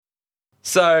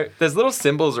So there's little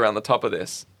symbols around the top of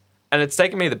this. And it's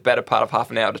taken me the better part of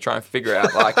half an hour to try and figure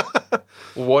out, like,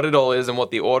 what it all is and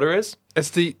what the order is. It's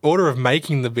the order of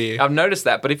making the beer. I've noticed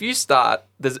that. But if you start,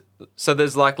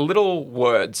 there's like little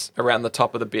words around the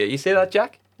top of the beer. You see that,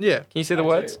 Jack? Yeah. Can you see the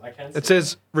words? I can see It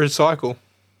says recycle.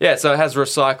 Yeah, so it has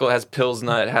recycle, it has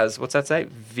Pilsner, it has, what's that say?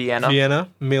 Vienna,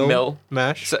 mill,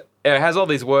 mash. So it has all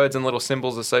these words and little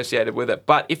symbols associated with it.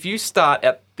 But if you start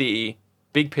at the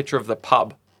big picture of the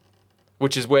pub,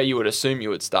 which is where you would assume you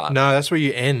would start. No, that's where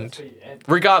you end.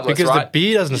 Regardless, Because right? the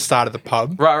beer doesn't start at the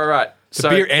pub. Right. The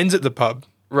beer ends at the pub.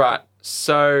 Right.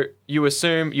 So you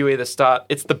assume you either start,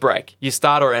 it's the break. You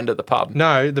start or end at the pub.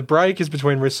 No, the break is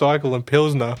between recycle and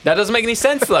Pilsner. That doesn't make any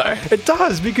sense, though. It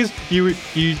does, because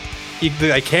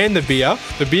they can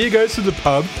the beer goes to the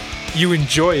pub, you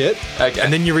enjoy it, Okay.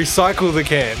 and then you recycle the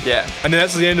can. Yeah. And then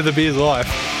that's the end of the beer's life.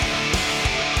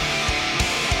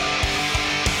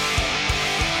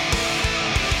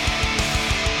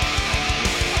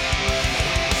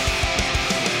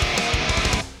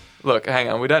 Look, hang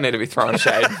on. We don't need to be throwing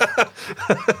shade.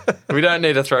 We don't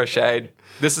need to throw shade.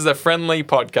 This is a friendly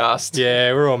podcast.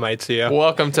 Yeah, we're all mates here.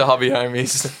 Welcome to Hobby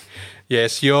Homies.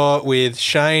 Yes, you're with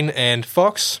Shane and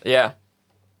Fox. Yeah.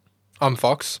 I'm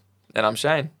Fox. And I'm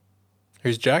Shane.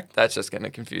 Who's Jack? That's just going to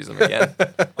confuse them again.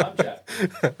 I'm Jack.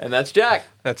 And that's Jack.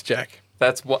 That's Jack.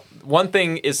 That's what one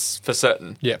thing is for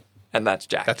certain. Yeah, And that's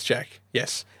Jack. that's Jack.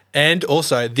 Yes. And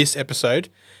also, this episode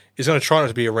is going to try not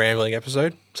to be a rambling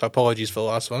episode, so apologies for the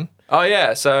last one. Oh,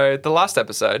 yeah. So the last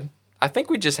episode, I think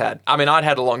we just had, I'd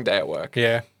had a long day at work.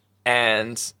 Yeah.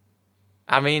 And,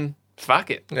 fuck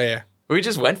it. Yeah. We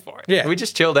just went for it. Yeah. We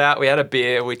just chilled out. We had a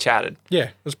beer. We chatted. Yeah.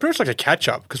 It was pretty much like a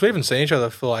catch-up, because we haven't seen each other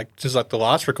for since the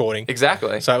last recording.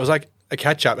 Exactly. So it was like a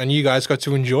catch-up, and you guys got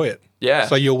to enjoy it. Yeah.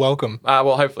 So you're welcome.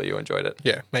 Well, hopefully you enjoyed it.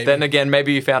 Yeah, maybe. Then again,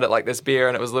 maybe you found it like this beer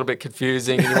and it was a little bit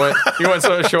confusing and you weren't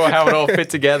sort of sure how it all fit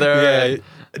together. Yeah, and it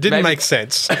didn't maybe- make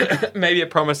sense. Maybe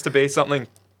it promised to be something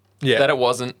Yeah. that it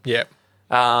wasn't. Yeah.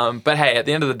 But hey, at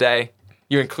the end of the day,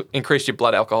 you increased your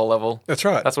blood alcohol level. That's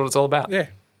right. That's what it's all about. Yeah,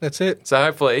 that's it. So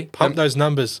hopefully, Pump those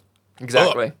numbers.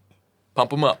 exactly,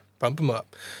 pump them up. Pump them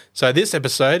up. So this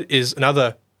episode is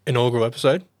another inaugural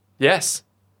episode. Yes,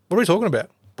 What are we talking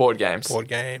about? board games. Board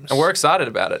games. And we're excited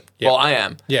about it. Yeah. Well, I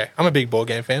am Yeah, I'm a big board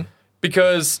game fan.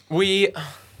 because we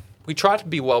try to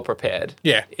be well prepared.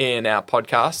 Yeah. In our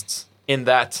podcasts, in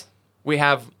that we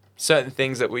have certain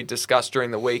things that we discuss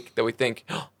during the week that we think,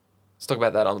 let's talk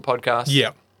about that on the podcast.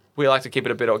 Yeah. We like to keep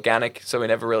it a bit organic, so we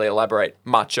never really elaborate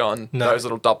much on those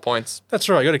little dot points. That's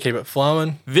right. You got to keep it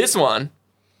flowing. This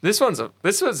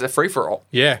was a free for all.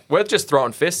 Yeah. We're just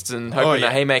throwing fists and hoping yeah.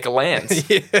 a haymaker lands.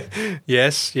 Yeah.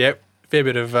 Yes. Yep. Fair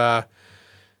bit of a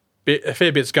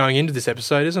fair bit's going into this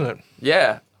episode, isn't it?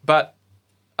 Yeah, but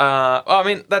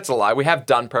that's a lie. We have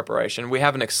done preparation. We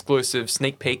have an exclusive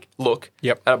sneak peek look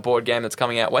Yep. at a board game that's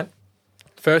coming out when?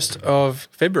 1st of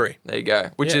February. There you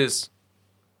go. Which Yeah. is,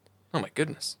 oh my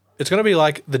goodness, It's going to be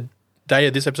like the day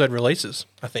of this episode releases,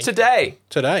 I think. today.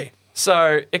 Today.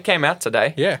 So it came out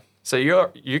today. Yeah. So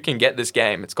you can get this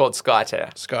game. It's called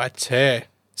Skytear. Sky Tear.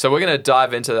 So we're going to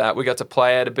dive into that. We got to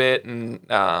play it a bit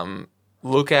and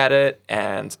look at it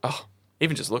and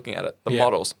even just looking at it, the Yeah.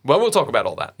 models. Well, we'll talk about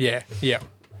all that. Yeah. Yeah.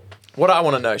 What I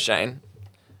want to know, Shane,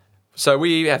 so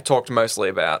we have talked mostly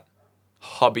about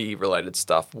hobby-related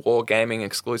stuff, wargaming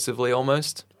exclusively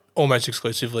almost. Almost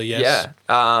exclusively, yes.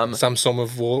 Yeah. Some form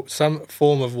of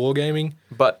wargaming.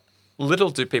 But little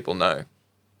do people know,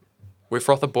 we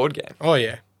froth a board game. Oh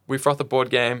yeah. We froth a board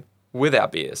game with our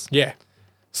beers. Yeah.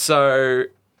 So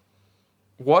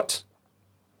what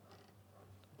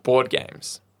board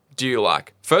games do you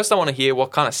like? First, I want to hear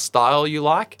what kind of style you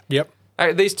like. Yep.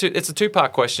 It's a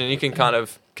two-part question. You can kind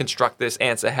of construct this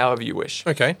answer however you wish.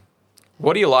 Okay.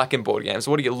 What do you like in board games?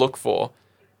 What do you look for?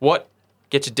 What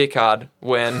gets your dick hard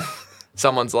when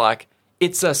someone's like,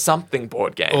 it's a something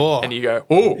board game? Oh. And you go,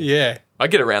 oh, Yeah. I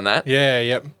get around that. Yeah.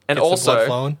 Yep. And Gets the also- blood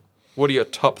flowing. What are your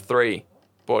top 3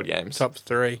 board games? Top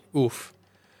 3. Oof.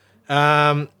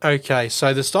 Okay.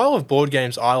 So the style of board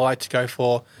games I like to go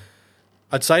for,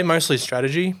 I'd say mostly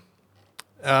strategy.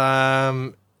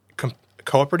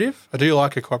 Cooperative. I do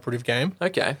like a cooperative game.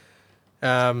 Okay.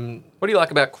 Um, What do you like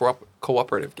about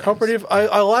cooperative games? Cooperative.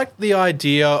 I like the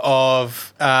idea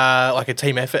of like a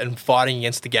team effort and fighting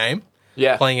against the game,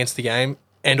 Yeah. playing against the game,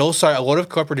 and also a lot of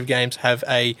cooperative games have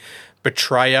a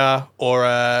betrayer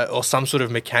or some sort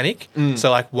of mechanic. So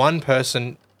like one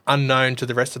person unknown to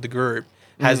the rest of the group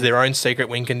has their own secret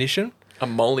win condition. A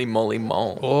moly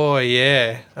mole. Oh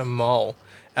yeah, a mole.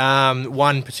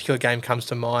 One particular game comes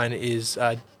to mind is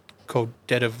called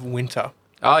Dead of Winter.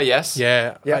 Oh, yes.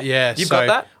 Yeah, Yeah. yeah. You've so got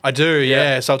that? I do.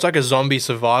 Yeah. Yeah. So it's like a zombie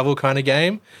survival kind of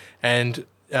game, and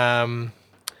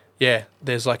yeah,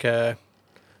 there's like a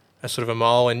sort of a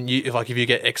mole, and if you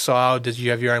get exiled, does you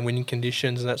have your own winning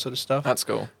conditions and that sort of stuff? That's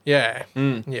cool. Yeah,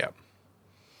 yeah,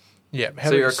 yeah.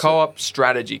 So you're a co-op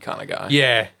strategy kind of guy.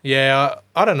 Yeah, yeah.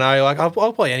 I don't know. Like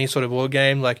I'll play any sort of board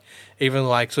game, like even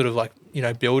like sort of like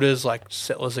builders, like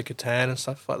Settlers of Catan and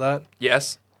stuff like that.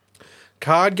 Yes.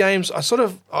 Card games, I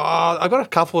got a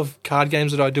couple of card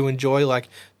games that I do enjoy, like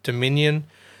Dominion.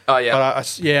 Oh, yeah.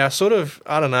 But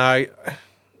I don't know.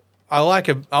 I like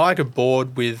a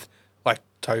board with like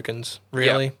tokens.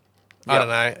 Really, Yep. I don't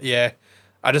know. Yeah,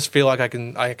 I just feel like I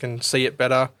can see it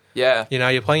better. Yeah.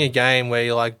 You're playing a game where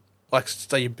you're like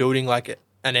say you're building like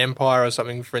an empire or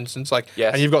something, for instance. Like,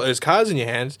 Yes. and you've got those cards in your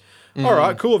hands. All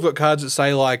right, cool. I've got cards that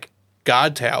say like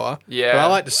guard tower. Yeah. but I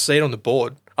like to see it on the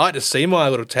board. I like to see my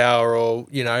little tower or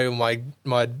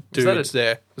my dudes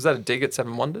there. Was that a dig at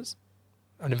Seven Wonders?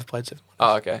 I never played Seven.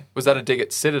 Oh, okay. Was that a dig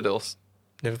at Citadels?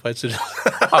 Never played Citadel.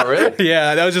 Oh, really?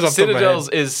 Yeah, that was just off the top of my head.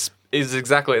 Citadels is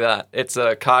exactly that. It's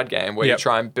a card game where you Yep.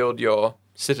 try and build your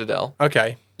citadel,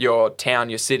 Okay. your town,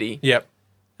 your city. Yep.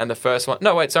 And the first one.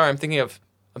 No, wait. Sorry, I'm thinking of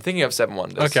Seven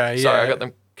Wonders. Okay, Sorry, yeah. I got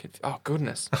them. Oh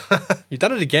goodness, You've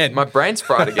done it again. my brain's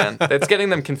fried again. It's getting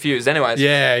them confused. Anyways,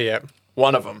 Yeah. Yeah.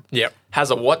 one of them Yep.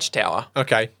 has a watchtower,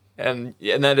 Okay. and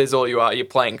that is all you are. You're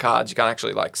playing cards. You can't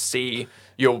actually like see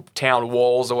your town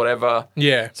walls or whatever.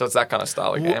 Yeah. So it's that kind of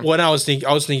style of game. When I was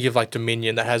thinking of like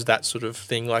Dominion that has that sort of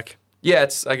thing, like Yeah,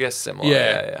 it's I guess similar.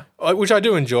 Yeah. which I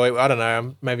do enjoy. I don't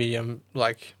know. Maybe I'm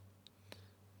like,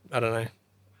 I don't know,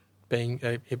 being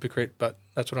a hypocrite, but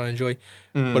that's what I enjoy.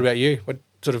 What about you? What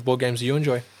sort of board games do you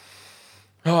enjoy?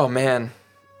 Oh man.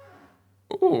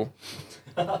 Ooh.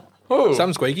 Ooh.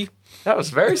 Something squeaky. That was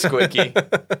very squeaky.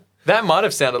 That might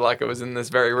have sounded like it was in this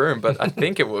very room, but I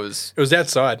think it was. It was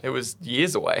outside. It was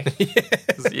years away.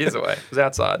 It was years away. It was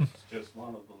outside. Just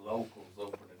one of the locals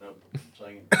opening up and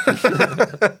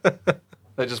saying,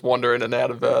 They just wander in and out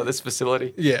of this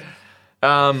facility. Yeah.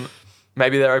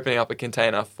 Maybe they're opening up a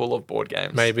container full of board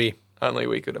games. Maybe. Only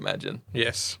we could imagine.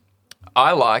 Yes.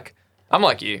 I'm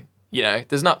like you.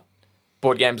 There's not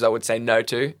board games I would say no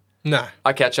to. No.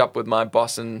 I catch up with my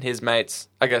boss and his mates.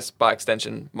 I guess by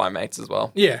extension, my mates as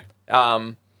well. Yeah.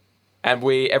 And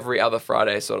we every other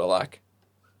Friday sort of like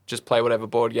just play whatever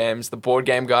board games the board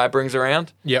game guy brings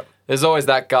around. Yep. There's always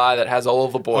that guy that has all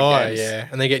of the board games. Oh yeah,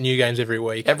 and they get new games every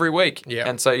week. Every week. Yeah.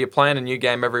 And so you're playing a new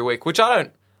game every week, which I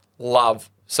don't love.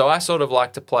 So I sort of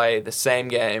like to play the same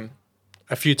game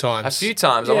A few times. a few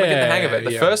times. I want to get the hang of it.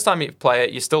 The Yeah. first time you play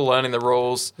it, you're still learning the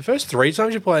rules. The first 3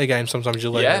 times you play a game, sometimes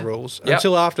you learn Yeah. the rules. Yep.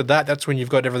 Until after that, that's when you've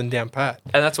got everything down pat.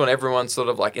 And that's when everyone's sort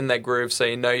of like in their groove, so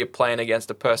you're playing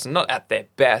against a person, not at their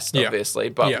best, Yeah. obviously,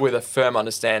 but Yeah. with a firm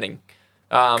understanding.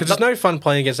 Because it's no fun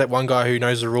playing against that one guy who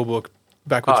knows the rule book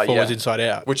backwards, Oh, forwards, yeah. inside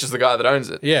out. Which is the guy that owns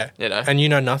it. Yeah. And you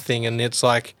know nothing, and it's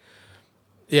like,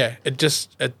 yeah, it's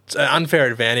an unfair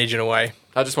advantage in a way.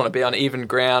 I just want to be on even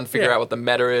ground, figure Yeah. out what the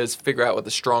meta is, figure out what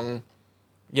the strong,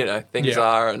 things Yeah.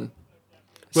 are, and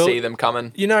Well, see them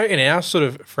coming. In our sort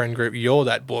of friend group, you're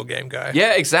that board game guy.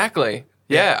 Yeah, exactly.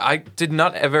 Yeah, I did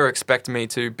not ever expect me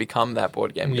to become that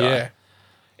board game guy. Yeah.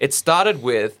 It started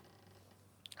with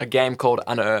a game called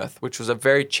Unearth, which was a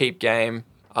very cheap game.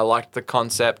 I liked the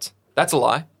concept. That's a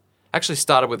lie. Actually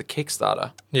started with a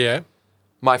Kickstarter. Yeah.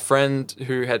 My friend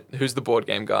who's the board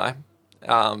game guy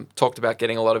talked about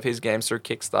getting a lot of his games through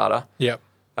Kickstarter. Yep.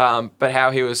 But how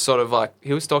he was sort of like,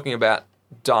 he was talking about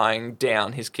dying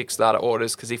down his Kickstarter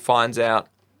orders because he finds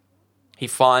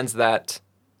that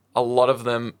a lot of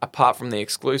them, apart from the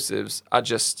exclusives, are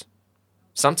just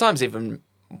sometimes even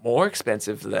more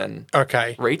expensive than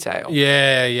Okay. retail.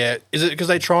 Yeah, yeah. Is it because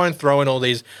they try and throw in all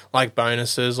these like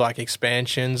bonuses, like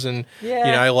expansions, and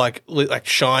Yeah. like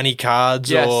shiny cards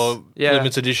Yes. or Yeah.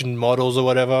 limited edition models or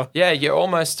whatever? Yeah, you're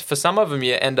almost, for some of them,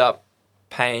 you end up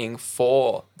paying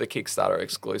for the Kickstarter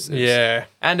exclusives. Yeah.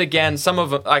 And again, some of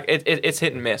them, like, it's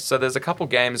hit and miss. So there's a couple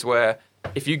games where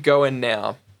if you go in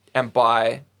now and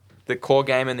buy the core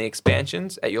game and the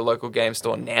expansions at your local game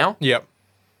store now, Yep.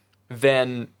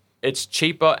 then it's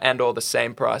cheaper and or the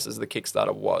same price as the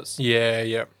Kickstarter was. Yeah.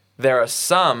 Yep. There are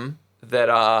some that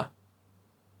are,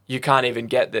 you can't even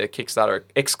get the Kickstarter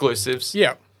exclusives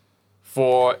Yep.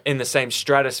 for in the same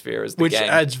stratosphere as the Which game.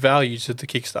 adds value to the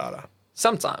Kickstarter.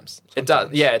 Sometimes. It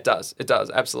does. Yeah, it does. It does.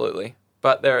 Absolutely.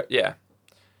 But you got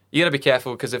to be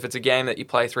careful because if it's a game that you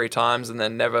play 3 times and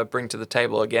then never bring to the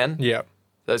table again, Yep.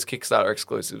 those Kickstarter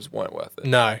exclusives weren't worth it.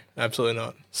 No, absolutely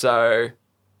not. So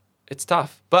it's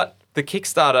tough. But the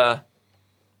Kickstarter,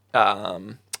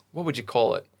 what would you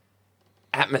call it?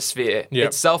 atmosphere Yep.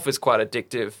 itself is quite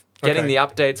addictive. Getting Okay. the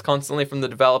updates constantly from the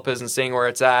developers and seeing where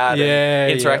it's at, Yeah,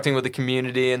 and interacting with the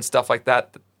community and stuff like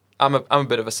that. I'm a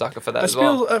bit of a sucker for that as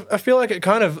well. I feel like it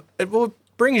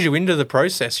brings you into the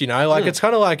process, you know? Like, it's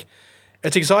kind of like,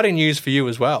 it's exciting news for you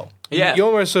as well. Yeah. You're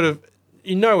almost sort of,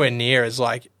 you're nowhere near as,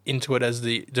 like, into it as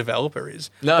the developer is.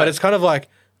 No. But it's kind of like,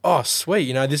 oh, sweet,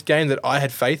 you know, this game that I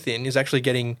had faith in is actually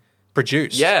getting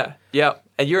produced. Yeah,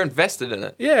 and you're invested in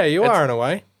it. Yeah, you are in a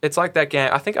way. It's like that game.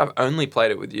 I think I've only played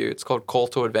it with you. It's called Call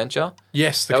to Adventure.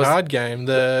 Yes, the That was- card game.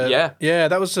 Yeah,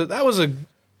 that was a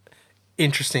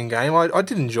interesting game. I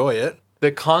did enjoy it.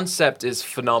 The concept is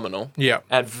phenomenal Yeah.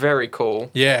 and very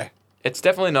cool. Yeah. It's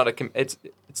definitely not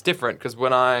it's different because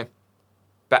when I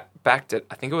backed it,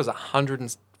 I think it was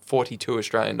 142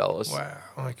 Australian dollars Wow.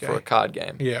 Okay. for a card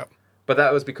game. Yeah. But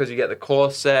that was because you get the core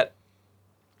set,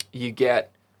 you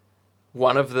get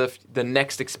one of the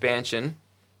next expansion,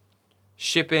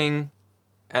 shipping,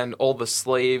 and all the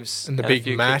sleeves And the a big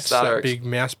few mats, Kickstarter that big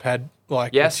mouse pad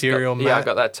like Yes, material mat. yeah, I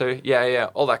got that too. Yeah,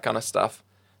 all that kind of stuff.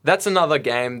 That's another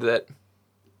game that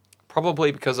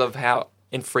probably because of how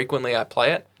infrequently I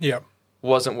play it Yeah.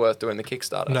 wasn't worth doing the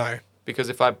Kickstarter. No. Because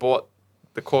if I bought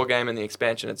the core game and the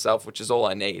expansion itself, which is all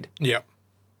I need, Yeah. it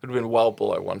would have been well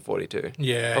below 142.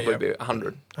 Yeah. Probably yeah. be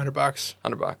 100, $100.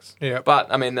 $100. Yeah. But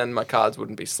I mean, then my cards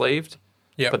wouldn't be sleeved.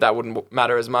 Yeah. But that wouldn't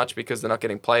matter as much because they're not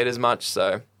getting played as much.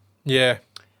 So Yeah.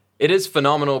 it is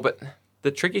phenomenal. But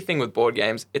the tricky thing with board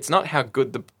games, it's not how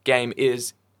good the game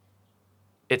is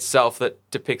itself that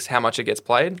depicts how much it gets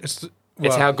played. It's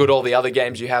well, how good all the other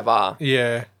games you have are.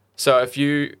 Yeah. So if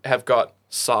you have got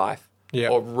Scythe Yeah.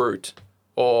 or Root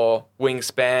or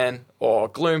Wingspan or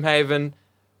Gloomhaven,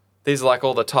 these are like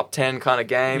all the top 10 kind of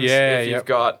games. Yeah, If you've yep.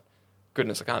 got,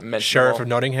 goodness, I can't mention Sheriff them of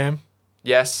all. Nottingham.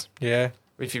 Yes. Yeah.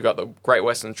 If you've got the Great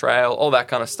Western Trail, all that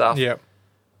kind of stuff. Yeah.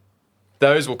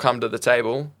 Those will come to the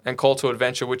table, and Call to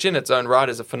Adventure, which in its own right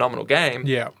is a phenomenal game,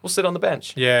 Yeah. will sit on the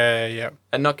bench Yeah. Yeah.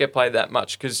 and not get played that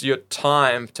much because your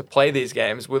time to play these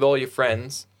games with all your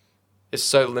friends is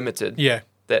so limited Yeah.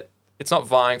 that it's not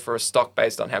vying for a stock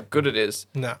based on how good it is,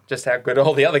 No. just how good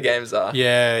all the other games are.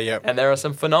 Yeah. Yeah. And there are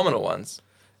some phenomenal ones.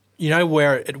 You know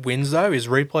where it wins though is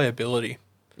replayability.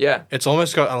 Yeah. It's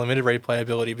almost got unlimited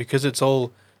replayability because it's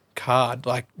all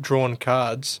like drawn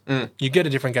cards. You get a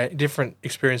different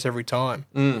experience every time.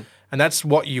 And that's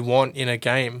what you want in a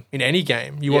game, in any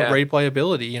game. You want Yeah.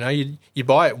 replayability. You know, you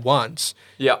buy it once.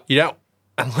 Yeah. You don't,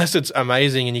 unless it's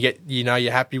amazing and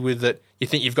you're happy with it. You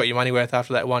think you've got your money worth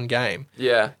after that one game.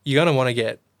 Yeah. You're gonna want to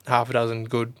get half a dozen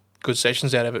good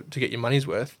sessions out of it to get your money's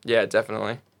worth. Yeah,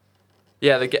 definitely.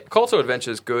 Yeah, the Call to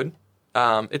Adventure is good.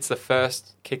 It's the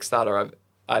first Kickstarter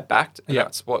I backed, and Yeah.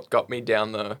 that's what got me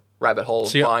down the rabbit hole of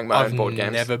See, buying my I've own board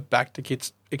games. never backed a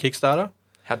Kickstarter.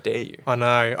 How dare you? I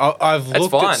know. I've It's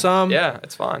looked fine. at some. Yeah,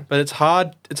 it's fine. But it's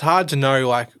hard. It's hard to know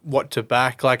like what to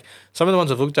back. Like some of the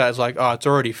ones I've looked at, is like, oh, it's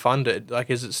already funded. Like,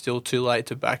 is it still too late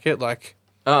to back it? Like,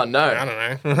 Oh, no. I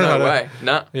don't know. No way.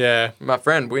 No. Yeah. My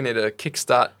friend, we need to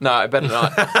kickstart. No, I better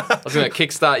not. I was going to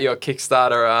kickstart your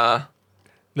Kickstarter,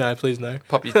 No, please no.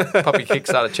 poppy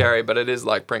Kickstarter cherry, but it is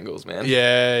like Pringles, man.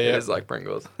 Yeah. It Yeah. is like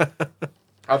Pringles.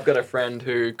 I've got a friend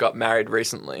who got married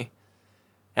recently,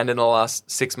 and in the last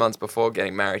 6 months before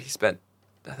getting married, he spent,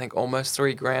 I think, almost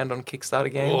 $3,000 on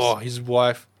Kickstarter games. Oh, his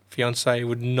fiance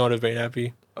would not have been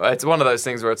happy. It's one of those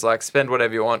things where it's like, spend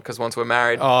whatever you want, because once we're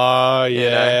married, Oh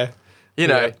yeah.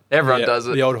 everyone Yeah. does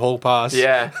it. The old hall pass.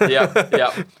 Yeah.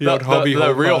 The old hobby the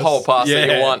hall real pass. hall pass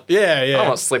that you want. Yeah. I Yeah. don't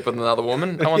want to sleep with another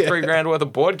woman. I want Yeah. $3,000 worth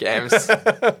of board games.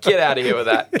 Get out of here with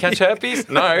that. Catch herpes?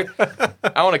 No.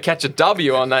 I want to catch a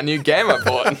W on that new game I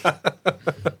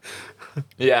bought.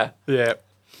 Yeah. Yeah.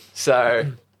 So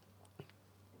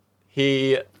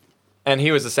he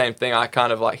was the same thing. I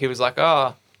kind of like, he was like,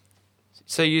 oh,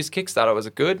 so you use Kickstarter, was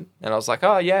it good? And I was like,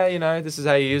 oh yeah, this is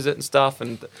how you use it and stuff.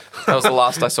 And that was the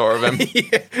last I saw of him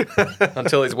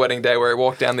until his wedding day, where he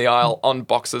walked down the aisle on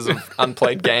boxes of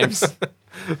unplayed games.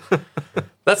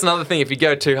 That's another thing. If you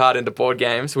go too hard into board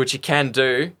games, which you can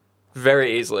do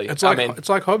very easily. It's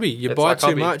like hobby. You it's buy like too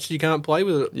hobby. much, you can't play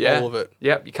with it, all of it.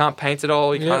 Yep. You can't paint it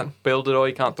all. You Yeah. can't build it all.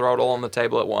 You can't throw it all on the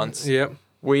table at once. Yep.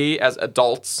 We as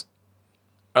adults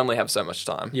only have so much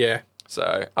time. Yeah.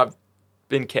 So I've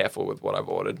been careful with what I've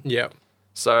ordered. Yep.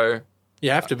 So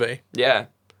You have to be. yeah,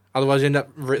 Otherwise, you end up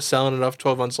selling it off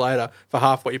 12 months later for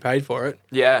half what you paid for it.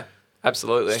 yeah,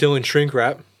 absolutely. Still in shrink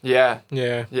wrap. Yeah,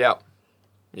 Yeah.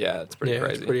 yeah, it's pretty Yeah,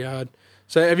 crazy. it's pretty hard.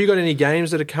 So, have you got any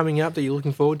games that are coming up that you're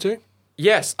looking forward to?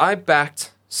 Yes, I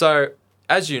backed. So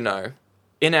as you know,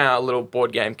 in our little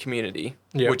board game community,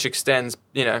 Yeah. which extends,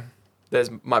 there's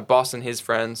my boss and his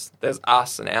friends. There's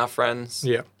us and our friends.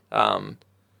 Yeah.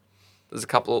 There's a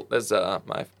couple. There's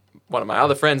one of my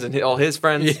other friends and all his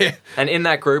friends. Yeah. And in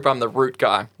that group, I'm the root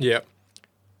guy. Yep.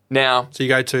 Now, So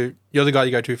you're the guy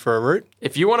you go to for a root?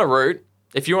 if you want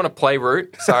to play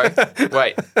root, sorry,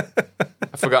 wait,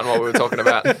 I've forgotten what we were talking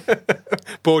about.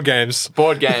 Board games.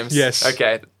 Board games. Yes.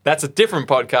 Okay, that's a different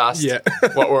podcast. Yeah.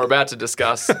 What we're about to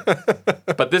discuss.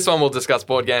 But this one will discuss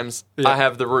board games. Yeah. I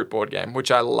have the root board game,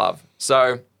 which I love.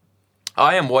 So,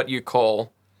 I am what you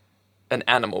call an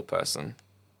animal person.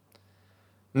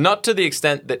 Not to the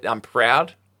extent that I'm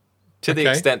proud, to the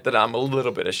Okay. extent that I'm a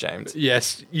little bit ashamed.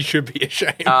 Yes, you should be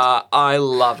ashamed. I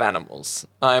love animals.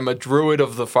 I am a druid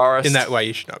of the forest. In that way,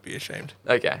 you should not be ashamed.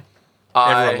 Okay.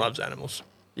 Everyone loves animals.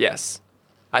 Yes.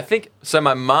 I think, so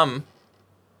my mum,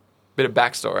 bit of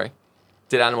backstory,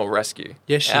 did animal rescue.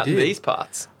 Yes, she out in did. these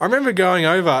parts. I remember going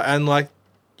over and like,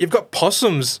 you've got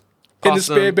possums in the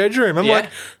Possum. spare bedroom. I'm Yeah. like,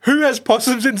 who has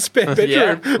possums in the spare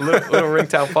Yeah, bedroom? little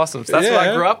ringtail possums. That's what I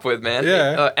Yeah. grew up with, man.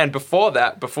 Yeah. And before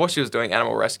that, before she was doing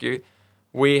animal rescue,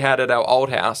 we had at our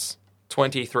old house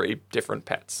 23 different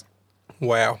pets.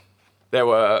 Wow. There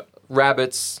were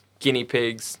rabbits, guinea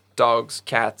pigs, dogs,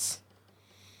 cats.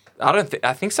 I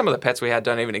think some of the pets we had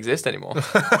don't even exist anymore.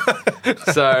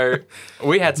 So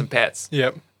we had some pets.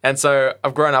 Yep. And so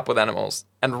I've grown up with animals.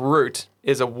 And Root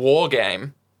is a war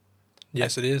game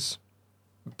Yes, it is.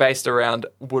 based around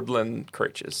woodland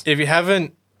creatures. If you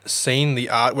haven't seen the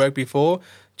artwork before,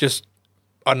 just,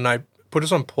 I don't know, put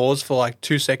us on pause for like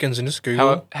 2 seconds and just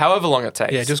Google. However long it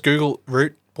takes. Yeah, just Google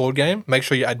Root board game. Make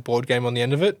sure you add board game on the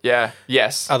end of it. Yeah.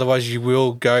 Yes. Otherwise, you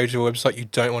will go to a website you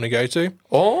don't want to go to.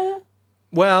 Or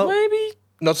Well, maybe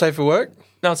not safe for work,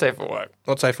 not safe for work.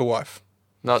 not safe for wife.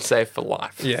 Not safe for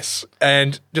life. Yes,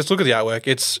 and just look at the artwork.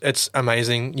 It's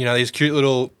amazing. You know, these cute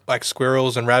little like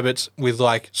squirrels and rabbits with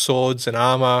like swords and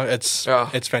armor. It's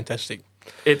fantastic.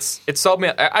 It sold me.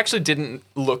 I actually didn't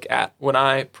look at when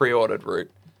I pre-ordered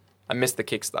Root. I missed the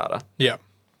Kickstarter. Yeah,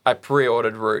 I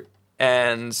pre-ordered Root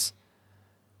and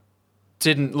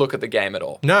didn't look at the game at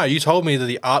all. no, you told me that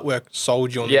the artwork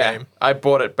sold you on the game. I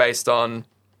bought it based on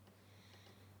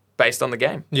the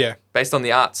game, Yeah, based on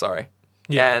the art. Sorry.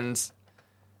 Yeah. And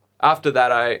after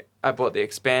that, I bought the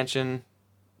expansion,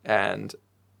 and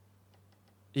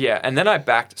and then I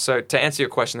backed. So to answer your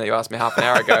question that you asked me half an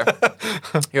hour ago,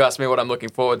 you asked me what I'm looking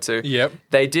forward to. Yep.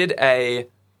 They did a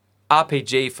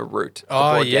RPG for Root. the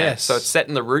Oh, board game. yes. So it's set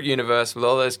in the Root universe with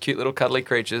all those cute little cuddly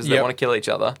creatures that Yep. want to kill each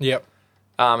other. Yep.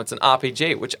 It's an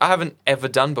RPG, which I haven't ever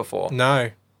done before. No.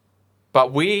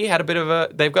 But we had a bit of a.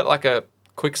 They've got like a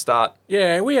quick start.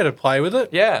 Yeah, we had to play with it.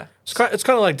 Yeah. It's kind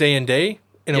of like D&D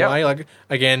in a Yep. way. Like,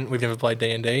 again, we've never played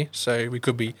D&D, so we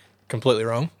could be completely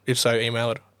wrong. If so, email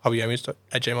at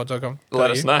hobbygamers@gmail.com. Let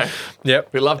us know. Yep.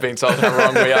 We love being told how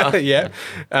wrong we are. Yeah.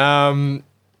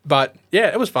 But yeah,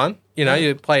 it was fun. You know,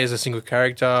 you play as a single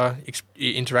character,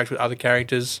 you interact with other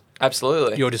characters.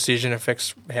 Absolutely. Your decision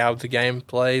affects how the game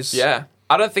plays. Yeah.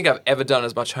 I don't think I've ever done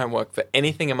as much homework for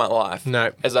anything in my life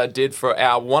No. as I did for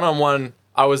our one-on-one.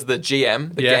 I was the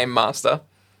GM, the Yeah. game master,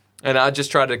 and I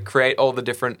just tried to create all the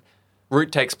different.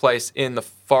 Root takes place in the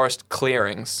forest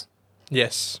clearings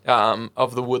Yes.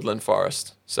 of the woodland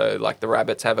forest. So, like, the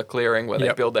rabbits have a clearing where they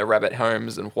Yep. build their rabbit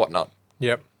homes and whatnot.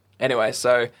 Yep. Anyway,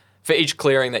 so for each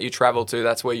clearing that you travel to,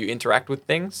 that's where you interact with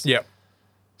things. Yep.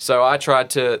 So I tried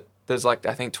to. There's like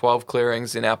I think 12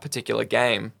 clearings in our particular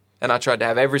game, and I tried to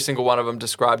have every single one of them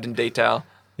described in detail,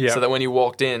 Yep. so that when you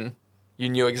walked in, you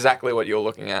knew exactly what you were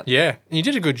looking at. Yeah. And you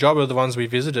did a good job of the ones we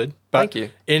visited. But Thank you.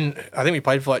 I think we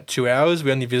played for like 2 hours.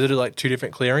 We only visited like 2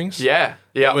 different clearings. Yeah,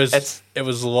 yeah. It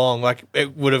was long. Like,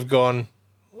 it would have gone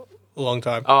a long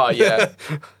time. Oh yeah,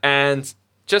 and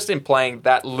just in playing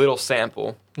that little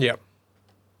sample, Yep.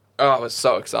 I was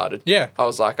so excited. Yeah. I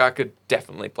was like, I could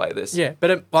definitely play this. Yeah.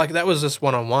 But like, that was just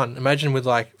one-on-one. Imagine with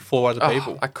like 4 other Oh,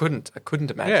 people. I couldn't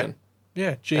imagine.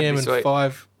 Yeah. That'd be GM and sweet.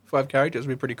 five characters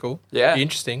would be pretty cool. Yeah. Be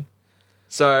interesting.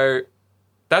 So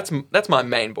that's my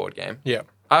main board game. Yeah.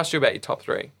 I asked you about your top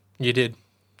 3. You did.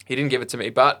 He didn't give it to me,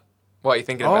 but why are you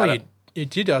thinking Oh, about it? you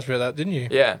did ask me about that, didn't you?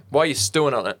 Yeah. Why are you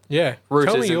stewing on it? Yeah. Root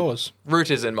Tell me is in- yours. Root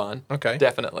is in mine. Okay.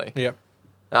 Definitely. Yep.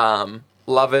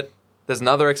 Love it. There's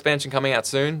another expansion coming out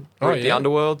soon. Oh, Root the yeah.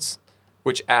 Underworlds,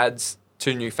 which adds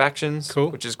 2 new factions. Cool.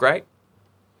 Which is great.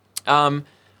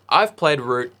 I've played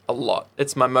Root a lot.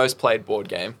 It's my most played board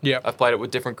game. Yep. I've played it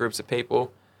with different groups of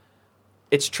people.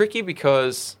 It's tricky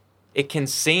because it can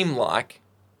seem like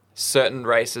certain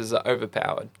races are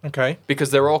overpowered Okay.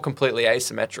 because they're all completely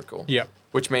asymmetrical. Yep.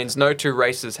 Which means no 2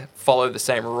 races follow the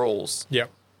same rules. Yep.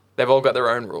 They've all got their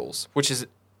own rules, which is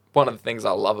one of the things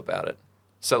I love about it.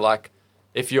 So, like,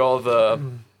 if you're the...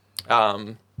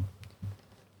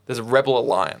 there's a Rebel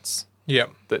Alliance.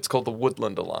 Yep. That's called the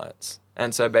Woodland Alliance.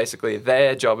 And so basically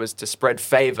their job is to spread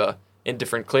favor in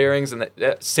different clearings and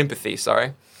sympathy,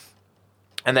 sorry.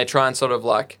 And they try and sort of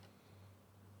like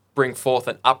bring forth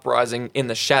an uprising in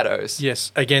the shadows.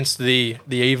 Yes, against the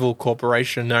evil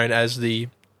corporation known as the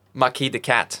Marquis de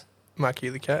Cat. Marquis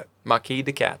the Cat. Marquis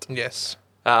de Cat. Yes.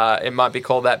 It might be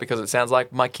called that because it sounds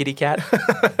like my kitty cat.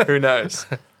 Who knows?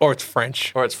 Or it's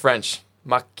French. Or it's French.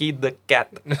 Marquis de Cat.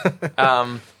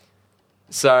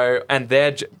 So, and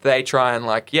they try and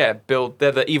like, build,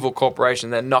 they're the evil corporation.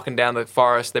 They're knocking down the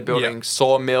forest. They're building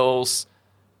sawmills,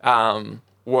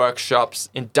 workshops,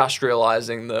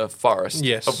 industrializing the forest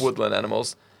of woodland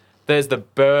animals. There's the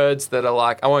birds that are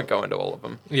like, I won't go into all of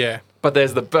them. Yeah. But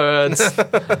there's the birds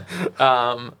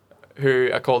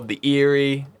who are called the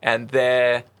Eerie, and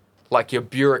they're like your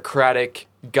bureaucratic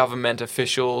government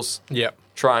officials Yep.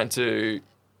 trying to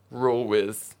rule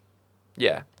with,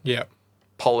 Yep.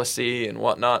 policy and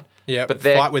whatnot. Yeah, but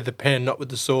they're fight with the pen, not with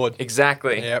the sword.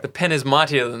 exactly. Yep. The pen is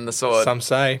mightier than the sword. Some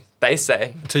say. They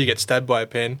say, Until you get stabbed by a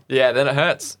pen. yeah, then it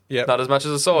hurts. Yep. Not as much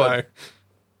as a sword. No.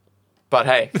 But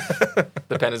hey,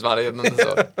 the pen is mightier than the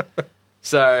sword.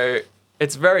 So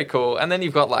it's very cool. And then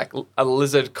you've got like a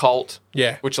lizard cult,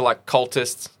 Yeah. which are like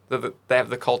cultists. They have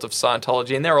the cult of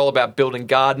Scientology, and they're all about building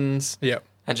gardens Yep.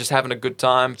 and just having a good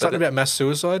time. Something about mass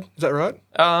suicide. Is that right?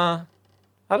 I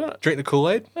don't know. Drink the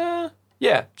Kool-Aid?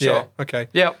 Yeah, sure. Yeah. Okay.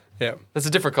 Yep. Yeah. That's a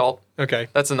different cult. Okay.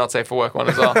 That's a not safe for work one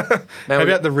as well. Now How we-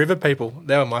 about the river people?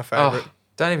 They were my favourite. oh,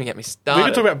 don't even get me We started.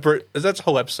 can talk about Brute. That's a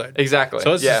whole episode. Exactly. So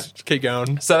let's yeah. just keep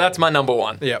going. So that's my number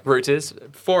one. Yeah. Root is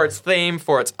for its theme,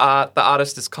 for its art. The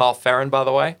artist is Carl Ferrin, by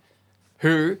the way,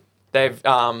 who they've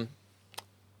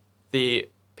the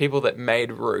people that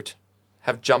made Root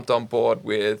have jumped on board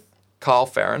with Carl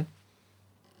Ferrin,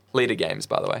 Leader Games,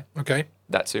 by the way. Okay.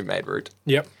 That's who made Root.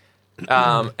 Yep.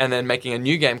 And then making a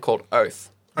new game called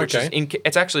Oath, which Okay. is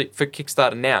it's actually for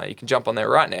Kickstarter now. You can jump on there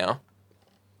right now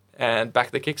and back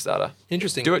the Kickstarter.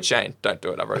 Interesting. Do it, Shane. Don't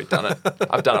do it. I've already done it.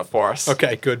 I've done it for us.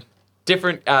 Okay, good.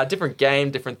 Different game,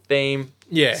 different theme.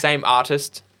 Yeah. Same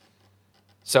artist.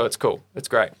 So it's cool. It's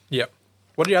great. Yep.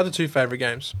 What are your other two favourite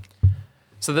games?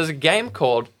 So there's a game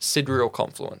called Sidereal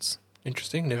Confluence.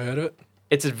 Interesting. Never heard of it.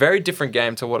 It's a very different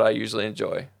game to what I usually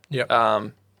enjoy. Yep.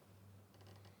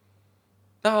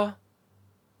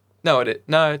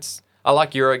 It's I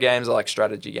like Euro games, I like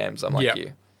strategy games, I'm like Yeah.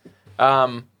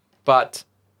 you. But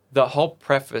the whole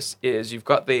preface is you've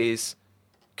got these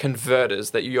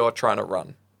converters that you're trying to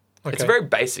run. Okay. It's a very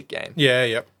basic game. Yeah,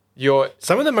 yep.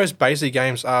 Some of the most basic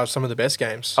games are some of the best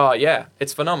games. Oh yeah,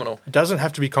 it's phenomenal. It doesn't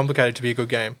have to be complicated to be a good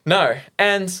game. No,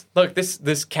 and look,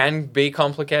 this can be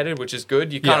complicated, which is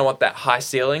good. You kind of Yeah. want that high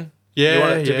ceiling. Yeah, You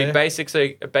want it to yeah. be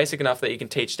basic enough that you can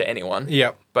teach to anyone.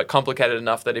 Yep. But complicated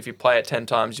enough that if you play it 10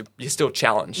 times, you're still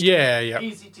challenged. Yeah, yep.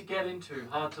 Easy to get into,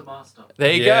 hard to master.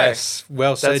 There you Yes.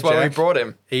 Well go. said, That's why we Jack. brought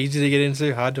him. Easy to get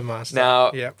into, hard to master.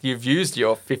 Now, Yep. you've used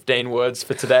your 15 words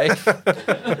for today.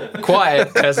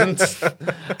 Quiet, peasants.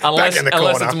 Unless in the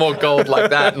corner. it's more gold like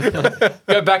that.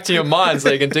 Go back to your mine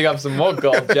so you can dig up some more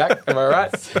gold, Jack. Am I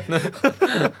right?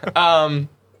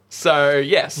 So,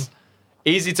 yes.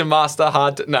 Easy to master,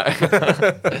 hard to... No.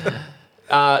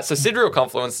 So Sidereal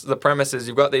Confluence, the premise is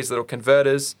you've got these little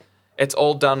converters. It's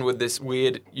all done with this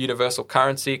weird universal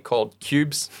currency called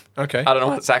cubes. Okay. I don't know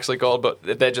what it's actually called, but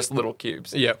they're just little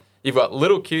cubes. Yep. You've got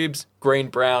little cubes, green,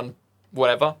 brown,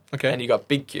 whatever. Okay. And you got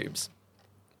big cubes.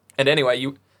 And anyway,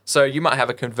 you might have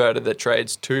a converter that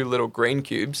trades 2 little green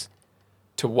cubes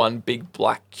to 1 big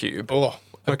black cube. Oh,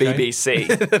 A okay. BBC.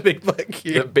 The big black The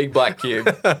cube. big black cube.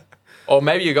 Or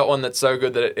maybe you got one that's so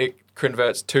good that it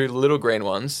converts 2 little green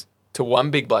ones to 1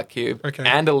 big black cube Okay.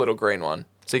 and a little green one.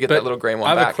 So you get that little green one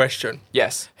I have back. a question.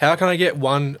 Yes. How can I get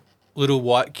 1 little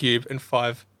white cube and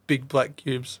 5 big black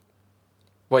cubes?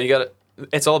 Well, you got it.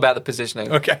 It's all about the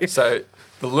positioning. Okay. So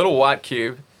the little white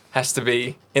cube has to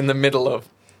be in the middle of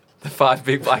the 5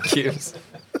 big black cubes.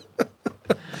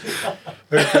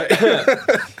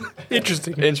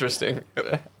 Interesting. Interesting.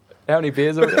 How many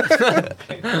beers are there?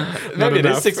 Maybe it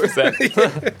is enough.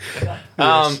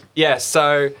 6%. Yeah,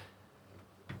 so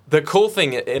the cool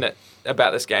thing in it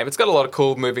about this game, it's got a lot of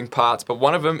cool moving parts, but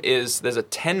one of them is there's a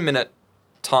 10-minute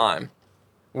time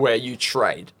where you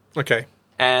trade. Okay.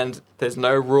 And there's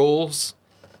no rules.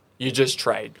 You just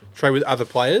trade Trade with other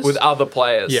players? with other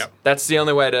players. Yeah. That's the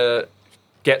only way to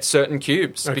get certain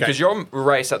cubes. Okay. Because your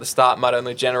race at the start might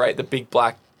only generate the big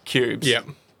black cubes. Yeah.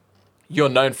 You're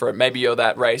known for it. Maybe you're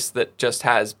that race that just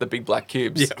has the big black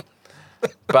cubes. Yeah.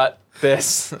 But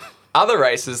there's other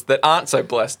races that aren't so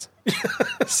blessed.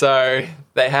 So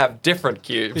they have different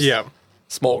cubes. Yeah.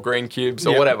 Small green cubes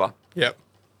or Yep. whatever. Yep.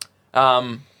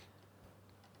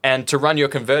 And to run your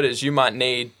converters, you might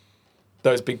need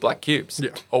those big black cubes Yeah.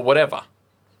 or whatever.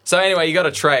 So anyway, you got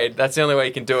to trade. That's the only way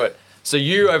you can do it. So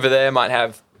you over there might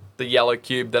have the yellow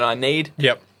cube that I need,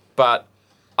 Yep. but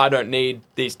I don't need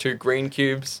these 2 green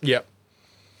cubes, Yep.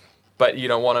 but you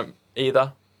don't want them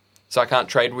either. So I can't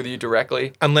trade with you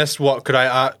directly. Unless what could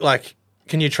I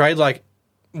can you trade like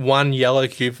 1 yellow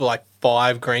cube for like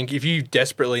 5 green? If you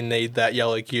desperately need that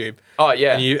yellow cube, Oh,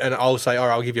 yeah. and I'll say, all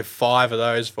right, I'll give you 5 of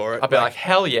those for it. I'd be like,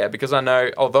 hell yeah, because I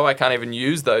know, although I can't even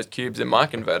use those cubes in my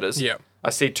converters, Yeah. I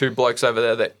see 2 blokes over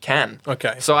there that can.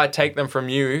 Okay. So I take them from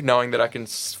you, knowing that I can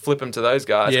flip them to those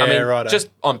guys. Yeah, I mean, righto. just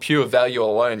on pure value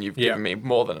alone, you've Yeah. given me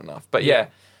more than enough. But yeah,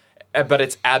 but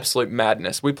it's absolute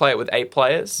madness. We play it with 8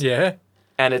 players, yeah.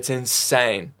 and it's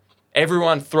insane.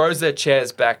 Everyone throws their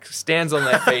chairs back, stands on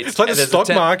their feet. It's like and the there's stock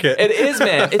market. It is,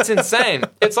 man. It's insane.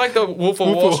 It's like the Wolf of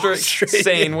Wall Street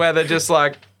scene where they're just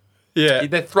like, Yeah.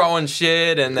 they're throwing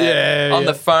shit and they're Yeah, on yeah.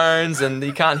 the phones and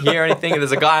you can't hear anything. And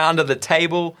there's a guy under the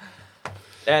table.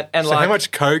 And So like, how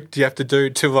much coke do you have to do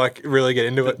to like really get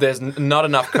into it? there's not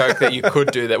enough coke that you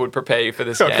could do that would prepare you for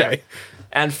this game. Okay.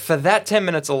 And for that 10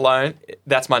 minutes alone,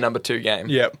 that's my number 2 game.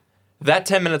 Yep. That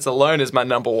 10 minutes alone is my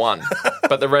number 1.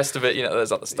 But the rest of it,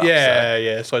 there's other stuff. so.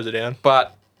 Yeah, slows it down.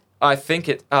 But I think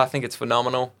it's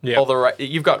phenomenal. Yeah. All the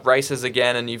you've got races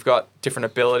again, and you've got different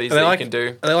abilities Are that they like, you can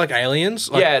do. Are they like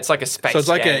aliens? Like, Yeah, it's like a space. So it's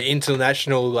like game. an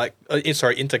international,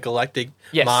 intergalactic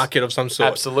Yes. market of some sort.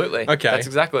 Absolutely. Okay. That's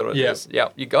exactly what it Yeah. is. Yeah,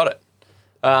 you got it.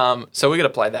 So we're gonna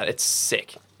play that. It's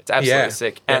sick. It's absolutely Yeah.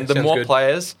 sick. Yeah, And the sounds more good.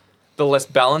 players, the less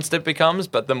balanced it becomes,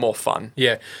 but the more fun.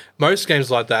 Yeah. Most games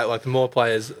like that, like the more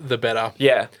players, the better.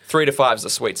 Yeah, 3 to 5 is the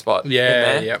sweet spot. in Yeah,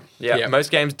 there. yep, Yeah. yep.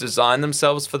 Most games design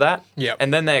themselves for that. Yep.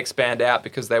 And then they expand out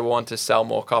because they want to sell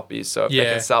more copies. So if they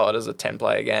Yeah. can sell it as a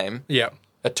 10-player game, Yeah.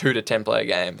 a 2 to 10-player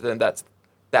game, then that's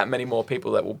that many more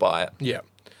people that will buy it. Yeah.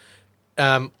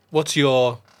 What's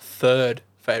your third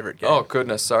favorite game? Oh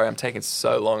goodness, sorry, I'm taking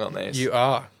so long on these. You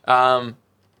are.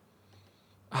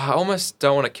 I almost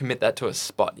don't want to commit that to a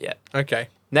spot yet. Okay.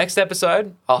 Next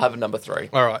episode, I'll have a number 3.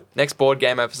 All right. Next board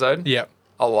game episode, Yeah.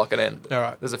 I'll lock it in. All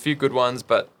right. There's a few good ones,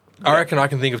 but I reckon I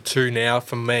can think of 2 now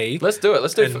for me. let's do it.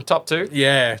 Let's do And- top 2.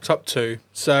 Yeah, top 2.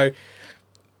 So,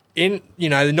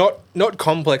 not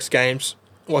complex games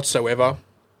whatsoever,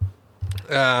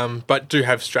 but do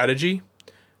have strategy.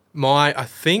 I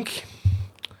think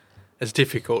it's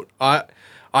difficult.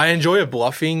 I enjoy a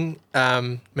bluffing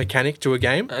mechanic to a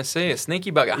game. I see, a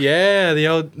sneaky bugger. Yeah,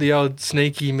 the old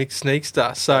sneaky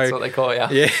McSneakster. So That's what they call you.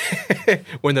 yeah,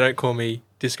 when they don't call me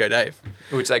Disco Dave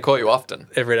Which they call you often.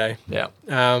 every day. Yeah.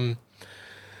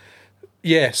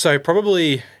 Yeah, so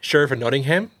probably Sheriff of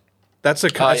Nottingham. That's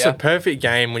yeah. a perfect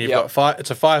game when you've Yep. got 5.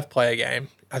 It's a 5-player game.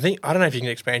 I don't know if you can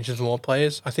get expansions for more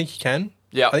players. I think you can.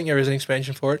 Yeah. I think there is an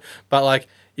expansion for it. But like,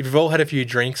 if you've all had a few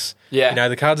drinks, Yeah.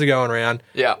 the cards are going around,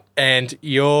 Yeah. and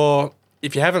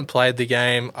if you haven't played the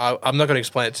game, I'm not going to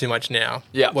explain it too much now.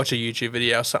 Yeah. Watch a YouTube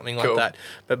video or something like Cool. that.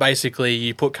 But basically,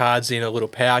 you put cards in a little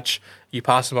pouch, you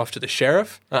pass them off to the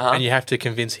sheriff, Uh-huh. and you have to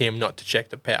convince him not to check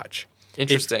the pouch.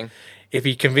 Interesting. If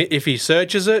he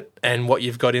searches it and what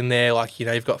you've got in there, like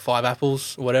you've got 5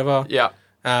 apples, or whatever, Yeah.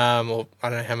 or I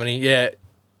don't know how many,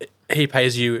 he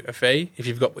pays you a fee if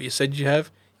you've got what you said you have.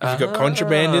 If you've got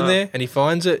contraband in there and he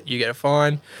finds it, you get a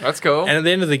fine. That's cool. And at the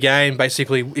end of the game,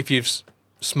 basically, if you've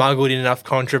smuggled in enough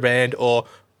contraband or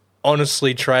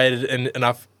honestly traded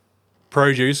enough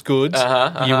produce goods,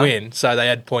 you win. So they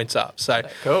add points up. So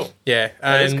Cool. yeah,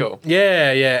 That is and- cool.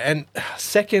 Yeah, yeah. And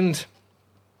second,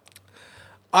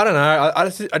 I don't know.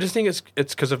 I just think it's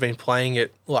because I've been playing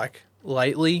it like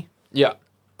lately. Yeah.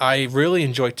 I really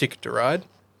enjoy Ticket to Ride.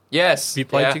 Yes. Have you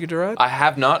played yeah. Ticket to Ride? I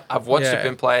have not. I've watched Yeah. it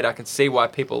been played. I can see why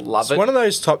people love It's it. one of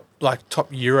those top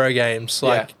Euro games.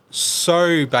 Like Yeah.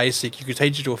 so basic, you could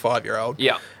teach it to a 5-year-old.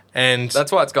 Yeah. And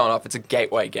That's why it's gone off. It's a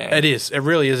gateway game. it is. It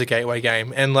really is a gateway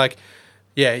game. And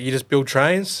you just build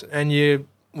trains, and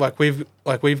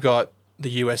we've got the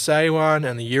USA one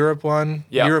and the Europe one.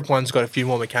 Yeah. The Europe one's got a few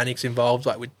more mechanics involved,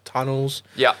 like with tunnels,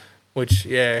 Yeah. which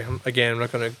again I'm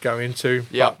not going to go into.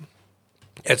 Yeah.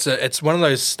 But it's one of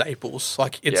those staples.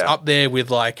 Like it's Yeah. up there with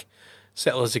like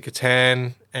Settlers of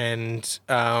Catan and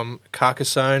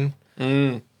Carcassonne,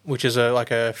 which is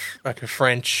a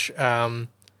French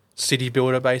city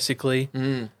builder basically.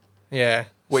 Yeah.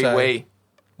 Wee so- wee.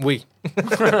 We.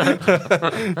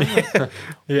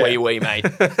 Wee wee, mate.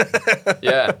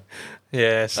 Yeah.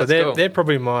 Yeah, so That's cool. they're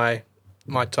probably my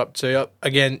top 2.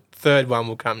 Again, third one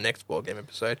will come next board game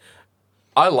episode.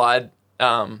 I lied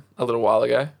a little while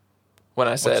ago when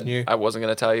I said new? I wasn't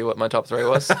going to tell you what my top 3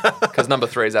 was because number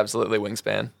 3 is absolutely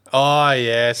Wingspan. Oh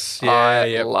yes, yeah, I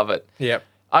yep, love it. yep.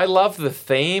 I love the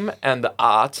theme and the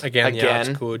art. Again, the art's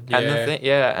good, And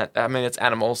yeah. I mean, it's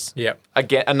animals. Yep.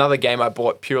 Again, another game I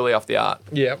bought purely off the art.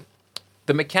 Yep.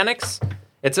 The mechanics,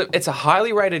 it's a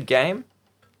highly rated game,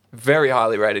 very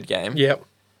highly rated game. Yep.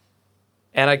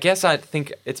 And I guess I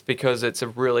think it's because it's a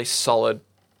really solid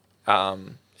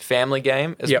family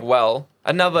game as Yep. well.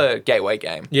 Another gateway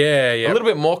game. Yeah, yeah. A little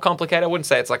bit more complicated. I wouldn't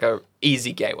say it's like a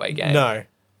easy gateway game. No.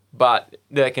 But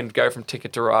they can go from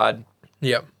Ticket to Ride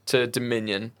Yep. to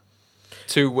Dominion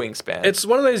to Wingspan. It's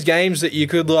one of those games that you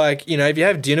could, like, you know, if you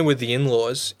have dinner with the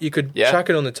in-laws, you could Yeah. chuck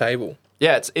it on the table.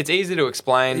 yeah, it's easy to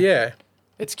explain. Yeah.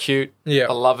 It's cute. Yeah.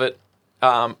 I love it.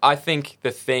 I think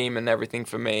the theme and everything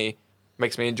for me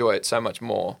makes me enjoy it so much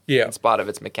more. Yeah. In spite of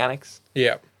its mechanics.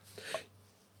 Yeah.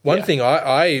 One Yeah. thing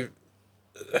I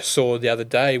saw the other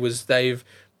day was they've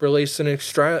released an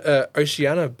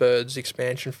Oceania Birds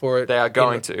expansion for it. They are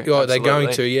going to, Oh, they're going to,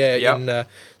 absolutely. yeah. Yep. In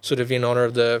sort of in honor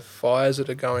of the fires that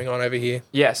are going on over here.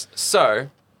 Yes. So,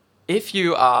 if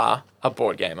you are a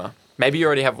board gamer, maybe you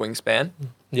already have Wingspan.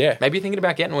 Yeah. Maybe you're thinking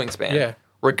about getting Wingspan. Yeah.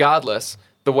 Regardless,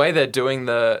 the way they're doing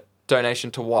the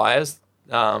donation to Wires,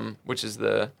 which is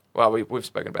we've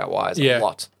spoken about Wires Yeah. a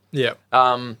lot. Yeah.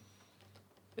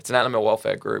 It's an animal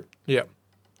welfare group Yeah.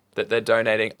 that they're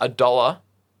donating $1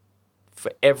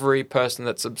 for every person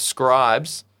that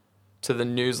subscribes to the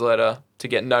newsletter to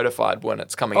get notified when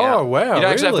it's coming out. Oh, wow, You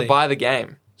don't actually have really? to buy the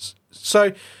game.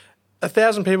 So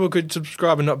 1,000 people could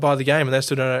subscribe and not buy the game and they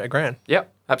still donate $1,000.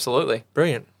 Yep, absolutely.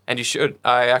 Brilliant. And you should.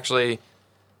 I actually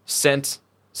sent.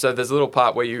 So there's a little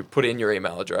part where you put in your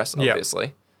email address, Yeah.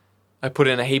 obviously. I put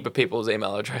in a heap of people's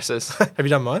email addresses. Have you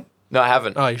done mine? No, I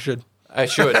haven't. Oh, you should. I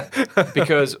should.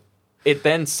 Because it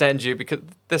then sends you, because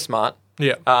they're smart,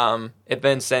 Yeah. it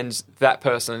then sends that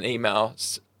person an email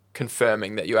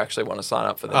confirming that you actually want to sign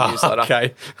up for the newsletter.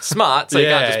 Okay. Smart, so you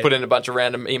can't Yeah. just put in a bunch of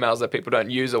random emails that people don't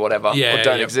use or whatever, Yeah, or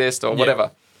don't yep. exist or Yep.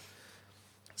 whatever.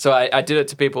 So I did it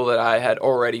to people that I had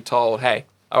already told, hey,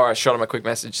 or I shot them a quick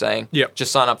message saying, Yep.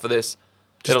 just sign up for this.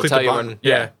 Just It'll click tell the you button. when.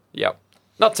 Yeah. Yep.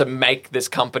 Not to make this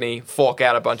company fork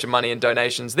out a bunch of money in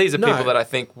donations. These are No. people that I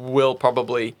think will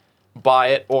probably buy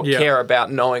it or Yeah. care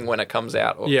about knowing when it comes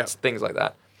out or Yeah. things like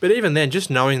that. But even then,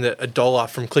 just knowing that $1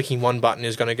 from clicking one button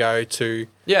is going to go to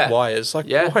Yeah. Wires, like,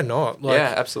 Yeah. why not? Like,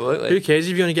 Yeah, absolutely. who cares if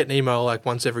you're going to get an email like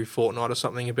once every fortnight or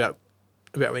something about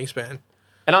Wingspan?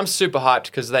 And I'm super hyped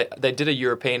because they did a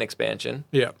European expansion,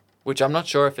 Yeah. which I'm not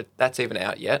sure if that's even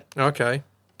out yet. Okay.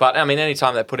 But, I mean,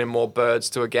 anytime they put in more birds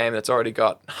to a game that's already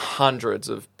got hundreds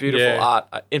of beautiful Yeah.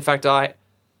 art. In fact, I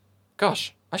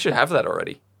should have that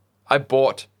already. I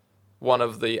bought one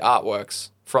of the artworks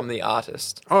from the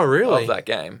artist Oh, really? of that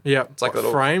game. Yeah. It's like What,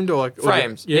 little framed or like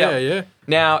frames. Yeah, Yeah. yeah.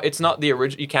 Now, it's not the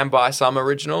original. You can buy some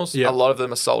originals. Yeah. A lot of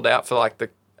them are sold out for like the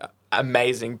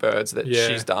amazing birds that Yeah.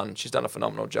 she's done. She's done a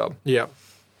phenomenal job. Yeah.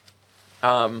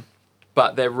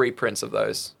 But they're reprints of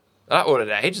those. I ordered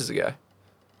it ages ago.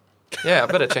 Yeah, I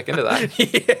better check into that.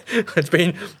 Yeah. It's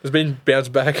been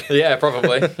bounced back. Yeah,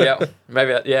 probably. Yeah.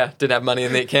 Maybe, didn't have money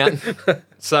in the account.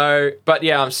 So, but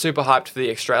yeah, I'm super hyped for the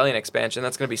Australian expansion.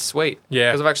 That's going to be sweet.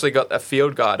 Yeah. Because I've actually got a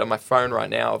field guide on my phone right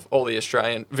now of all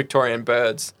the Victorian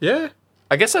birds. Yeah.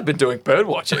 I guess I've been doing bird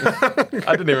watching.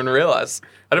 I didn't even realize.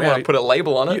 I didn't Yeah. want to put a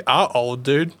label on it. You are old,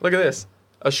 dude. Look at this.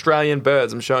 Australian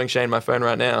birds. I'm showing Shane my phone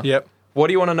right now. Yep. What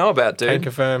do you want to know about, dude? Can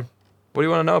confirm. What do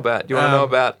you want to know about? Do you want to know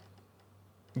about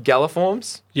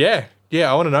galliforms? Yeah. Yeah,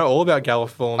 I want to know all about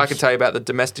galliforms. I can tell you about the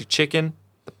domestic chicken,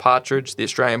 the partridge, the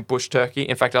Australian bush turkey.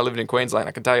 In fact, I lived in Queensland.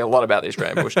 I can tell you a lot about the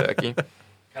Australian bush turkey.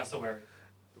 Cassowary.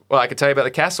 Well, I can tell you about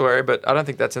the cassowary, but I don't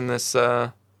think that's in this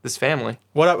this family.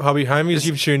 What up, hobby homies?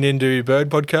 You've tuned into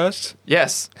Bird Podcast.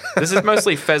 Yes, this is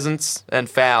mostly pheasants and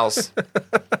fowls.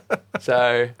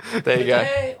 So there you go.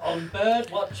 Today on Bird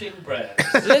Watching Bread.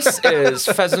 This is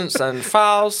pheasants and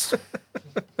fowls.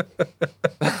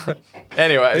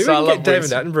 Anyway, Maybe so I we can love get David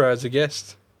Wings. Attenborough as a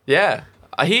guest. Yeah,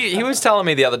 he was telling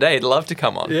me the other day he'd love to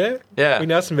come on. Yeah? Yeah. We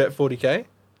know some about 40K.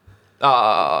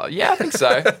 Yeah, I think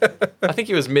so. I think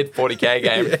he was mid 40K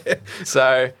game.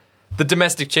 So the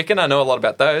domestic chicken, I know a lot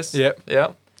about those. Yep.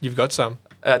 Yeah, You've got some.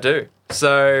 I do.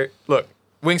 So look,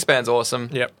 Wingspan's awesome.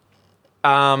 Yep.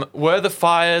 Were the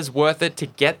fires worth it to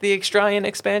get the Australian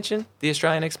expansion? The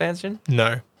Australian expansion?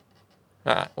 No.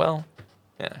 All right. Well,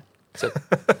 yeah. So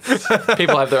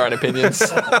people have their own opinions.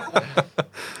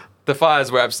 The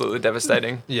fires were absolutely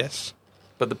devastating, Yes.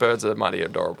 but the birds are mighty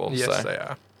adorable. Yes, so. they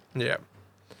are. Yeah.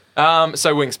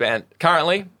 So Wingspan.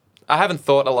 Currently, I haven't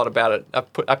thought a lot about it.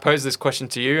 I posed this question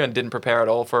to you and didn't prepare at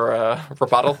all for a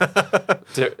rebuttal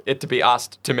to be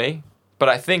asked to me. But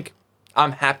I think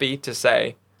I'm happy to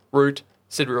say Root,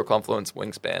 Sidereal Confluence,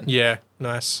 Wingspan. Yeah.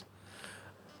 Nice.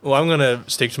 Well, I'm gonna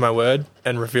stick to my word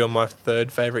and reveal my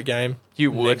third favorite game.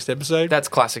 You would. next episode That's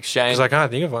classic Shane. because I can't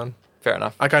think of one. Fair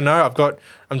enough. Like I know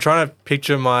I'm trying to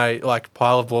picture my like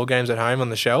pile of board games at home on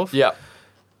the shelf. Yeah,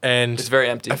 and it's very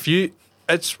empty. a few.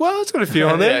 It's got a few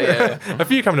on there. Yeah. A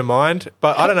few come to mind,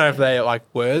 but I don't know if they're like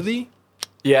worthy.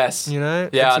 Yes. You know?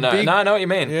 Yeah, It's I a know. big- No, I know what you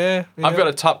mean. Yeah, I've yeah. got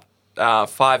a top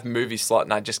 5 movie slot,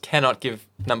 and I just cannot give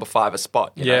number 5 a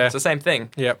spot. You know? Yeah. It's the same thing.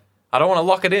 Yep. I don't want to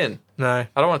lock it in. No, I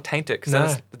don't want to taint it because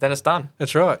No. then it's done.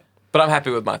 that's right. But I'm happy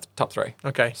with my top 3.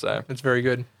 Okay, So it's very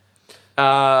good.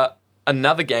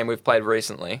 another game we've played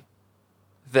recently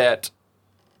that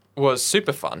was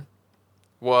super fun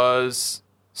was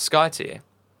Skytier.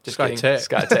 Just kidding.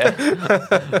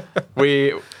 Skytier.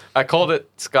 I called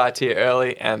it Skytier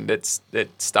early, and it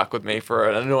stuck with me for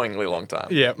an annoyingly long time.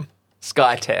 Yep.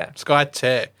 Skytier.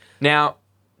 Skytier. Now,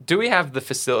 do we have the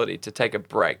facility to take a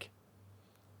break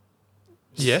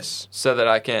Yes. so that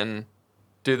I can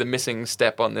do the missing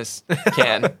step on this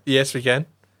can? Yes, we can.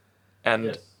 And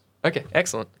Yes. okay,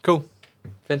 excellent, Cool.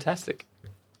 fantastic.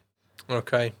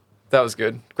 Okay. That was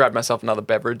good. Grabbed myself another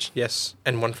beverage. Yes,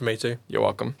 and one for me too. You're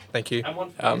welcome, Thank you. And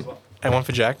one for Um, me as well. And one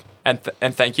for Jack. and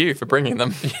thank you for bringing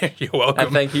them, You're welcome.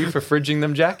 and thank you for fridging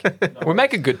them, Jack. We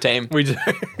make a good team. We do.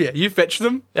 Yeah, you fetch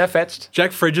them. Yeah, fetched,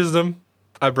 Jack fridges them.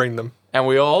 I bring them. and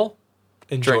we all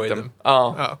Enjoy drink them. them.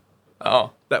 Oh, Oh,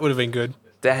 oh, that would have been good.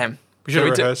 damn. We should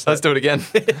have do- rehearsed Let's that. do it again.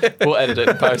 We'll edit it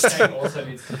in post. Shane also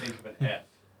needs to think of an F.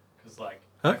 Because, like,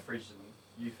 Huh? I fridged them,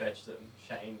 you fetched them,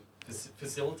 Shane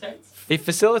facilitates? He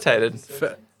facilitated.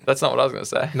 Facilitates? That's not what I was going to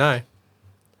say. No.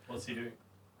 What's he doing?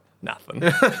 Nothing.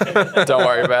 Don't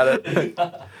worry about it.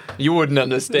 You wouldn't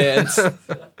understand,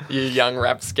 you young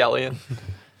rapscallion.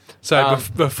 So Um,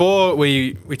 before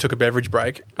we took a beverage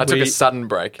break, I took we- a sudden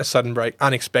break. a sudden break,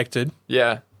 unexpected.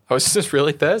 Yeah. I was just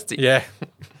really thirsty. Yeah.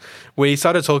 We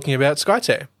started talking about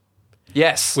Skytear,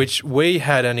 Yes. which we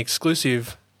had an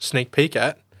exclusive sneak peek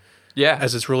at Yeah.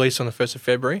 as it's released on the 1st of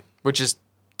February. Which is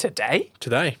today?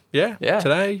 Today. Yeah. Yeah.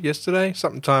 Today, yesterday,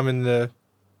 sometime in the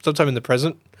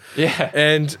present. Yeah.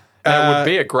 And And it would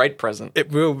be a great present.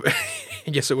 it will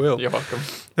yes it will. You're welcome.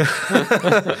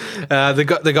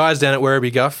 The guys down at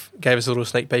Werribee Guff gave us a little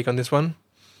sneak peek on this one.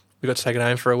 We got to take it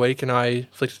home for a week and I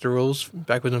flicked the rules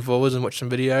backwards and forwards and watched some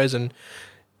videos and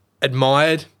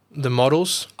admired the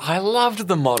models. I loved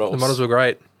the models. The models were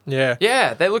great. Yeah.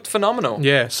 Yeah, they looked phenomenal.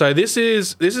 Yeah, so this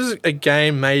is a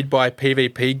game made by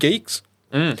PvP Geeks.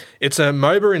 It's a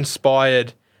MOBA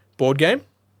inspired board game.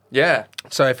 Yeah.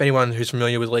 So if anyone who's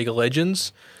familiar with League of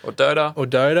Legends Or Dota. or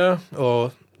Dota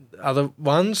or other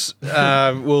ones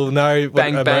will know what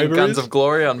Bang a Bang MOBA Guns is. of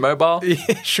Glory on mobile.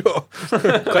 Yeah, sure.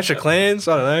 Clash of Clans,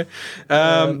 I don't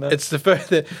know. No. It's their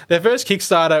first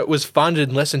Kickstarter was funded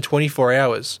in less than 24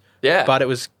 hours, Yeah. but it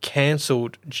was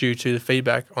cancelled due to the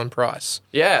feedback on price.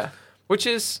 Yeah. Which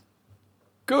is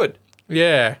good.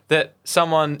 Yeah, That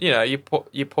someone, you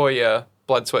pour your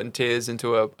blood, sweat, and tears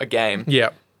into a game. yeah,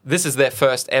 This is their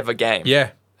first ever game. yeah,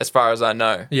 As far as I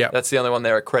know. Yeah. That's the only one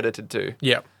they're accredited to.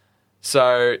 yeah,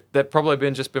 So they've probably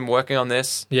just been working on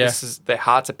this. Yeah. Their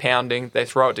hearts are pounding. They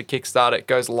throw it to Kickstarter. It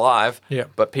goes live. Yeah.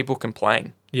 But people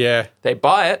complain. yeah, They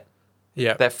buy it.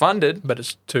 yeah. They're funded. But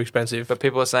it's too expensive. But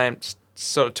people are saying it's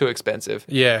sort of too expensive.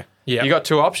 Yeah, yeah, You got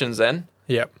 2 options then.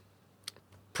 yeah,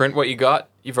 Print what you got.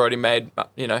 You've already made,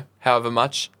 however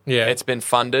much. Yeah. It's been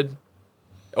funded.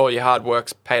 All your hard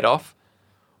work's paid off.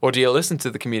 Or do you listen to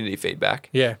the community feedback?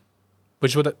 yeah.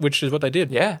 Which is what they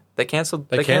did. Yeah. They cancelled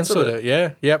They cancelled it.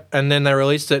 Yeah, yep. And then they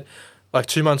released it like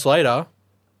 2 months later.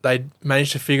 They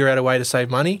managed to figure out a way to save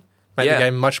money, make Yeah. the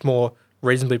game much more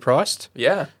reasonably priced.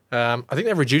 Yeah. I think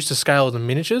they've reduced the scale of the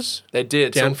miniatures They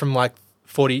did. down So- from like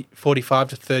 45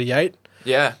 to 38.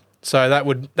 yeah. So that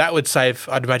would save,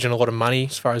 I'd imagine, a lot of money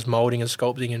as far as molding and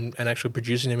sculpting and actually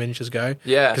producing the miniatures go.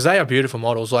 Yeah. Because they are beautiful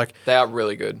models. Like They are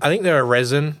really good. I think they're a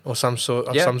resin or some sort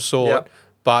of Yeah, some sort. yeah.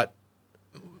 But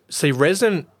see,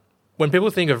 resin. When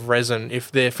people think of resin,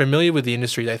 if they're familiar with the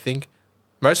industry, they think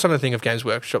most of the time they think of Games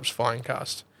Workshop's Flying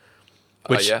Cast,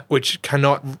 which yeah. which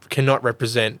cannot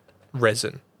represent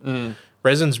resin.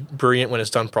 Resin's brilliant when it's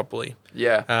done properly.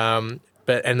 Yeah.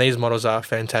 And these models are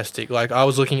fantastic. Like I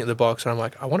was looking at the box and I'm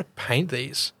like, I want to paint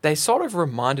these. They sort of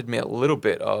reminded me a little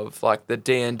bit of like the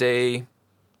D&D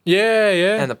Yeah,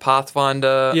 yeah, and the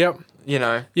Pathfinder. yep,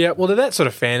 yeah. Well, they're that sort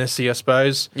of fantasy, I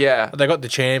suppose. Yeah. They got the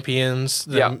champions,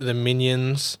 Yeah. the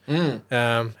minions.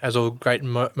 As all great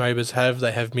MOBAs have,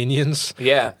 they have minions.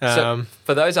 Yeah. So Um,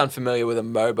 for those unfamiliar with a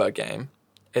MOBA game,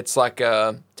 it's like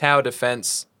a tower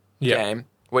defense Yeah. game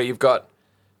where you've got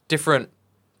different.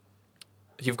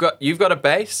 You've got a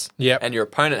base, Yep. and your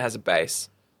opponent has a base,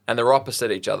 and they're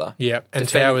opposite each other. Yeah, and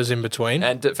Defend- towers in between.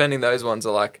 And defending those ones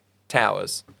are like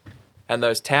towers. And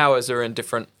those towers are in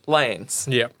different lanes.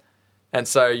 Yeah, And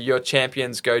so your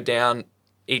champions go down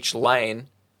each lane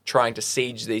trying to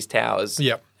siege these towers.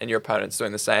 Yep. And your opponent's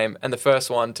doing the same. And the first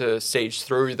one to siege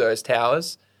through those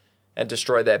towers and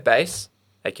destroy their base,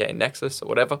 aka Nexus or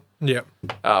whatever, yeah,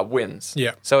 wins.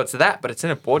 Yeah. So it's that, but it's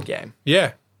in a board game.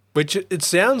 yeah. Which it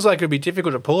sounds like it'd be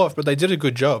difficult to pull off, but they did a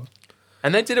good job.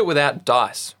 And they did it without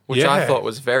dice, which I Yeah. thought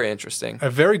was very interesting. A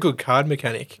very good card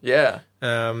mechanic. Yeah.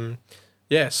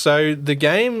 Yeah, so the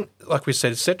game, like we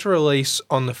said, is set to release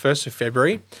on the 1st of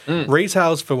February.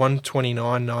 Retails for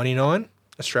 $129.99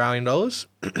 Australian dollars.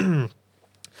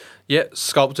 Yeah,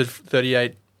 sculpted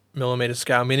 38mm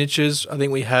scale miniatures. I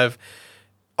think we have,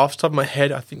 off the top of my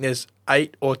head, I think there's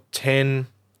 8 or 10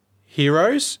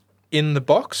 heroes in the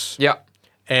box. Yeah.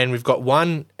 And we've got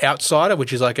one outsider,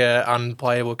 which is like a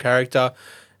unplayable character.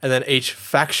 And then each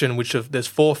faction, there's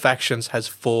 4 factions, has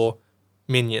 4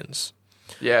 minions.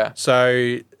 Yeah.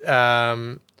 So,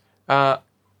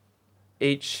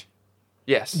 Each.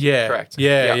 Yes. yeah, Correct.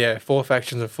 yeah. 4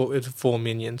 factions and 4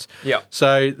 minions. Yeah.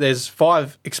 So there's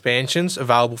 5 expansions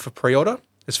available for pre-order.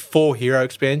 There's 4 hero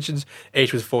expansions,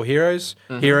 each with 4 heroes,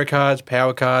 hero cards,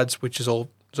 power cards, which is all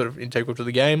sort of integral to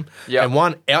the game, Yeah. and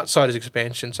 1 outsiders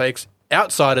expansion. So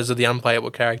outsiders are the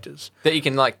unplayable characters. That you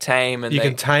can like tame and You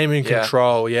can tame and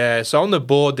control, yeah. So on the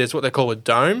board, there's what they call a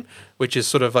dome, which is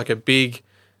sort of like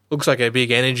looks like a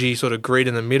big energy sort of grid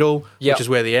in the middle, Yep. which is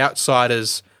where the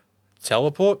outsiders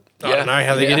teleport. I Yeah. don't know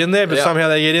how they get Yeah. in there, but Yeah. somehow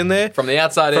they get in there. from the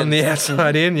outside From in. the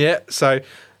outside in, yeah. So,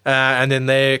 and then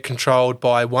they're controlled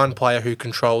by one player who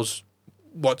controls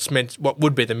what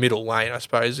would be the middle lane, I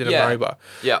suppose, in a Yeah. MOBA.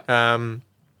 Yeah.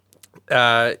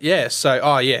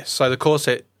 So the core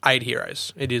set 8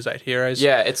 heroes. It is 8 heroes.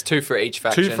 Yeah, it's 2 for each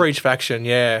faction. 2 for each faction.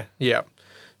 Yeah.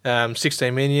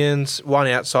 16 minions, 1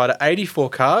 outsider, 84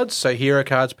 cards. So hero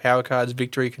cards, power cards,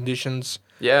 victory conditions,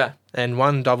 Yeah. and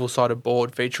 1 double-sided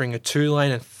board featuring a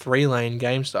 2-lane and 3-lane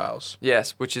game styles.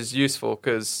 Yes, which is useful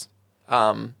because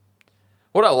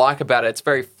what I like about it, it's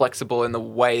very flexible in the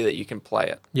way that you can play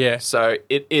it. Yeah. So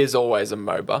it is always a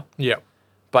MOBA, Yeah.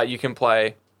 but you can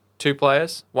play 2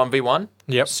 players, 1v1,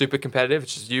 Yep. super competitive,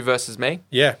 which is you versus me.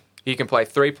 Yeah. You can play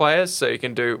 3 players, so you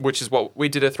can do, which is what we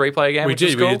did, a 3-player game. We which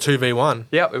was did. cool. We did 2v1.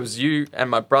 Yep, it was you and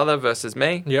my brother versus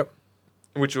me, Yep.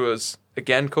 which was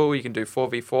again cool. You can do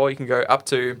 4v4. You can go up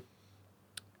to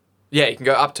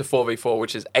 4v4,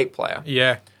 which is 8-player.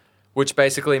 Yeah. Which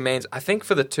basically means, I think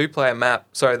for the 2-lane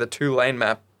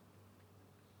map,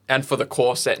 and for the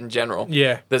core set in general,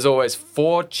 Yeah. there's always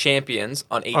 4 champions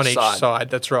on each On each side. side.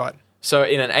 That's right. So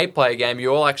in an 8-player game,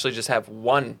 you all actually just have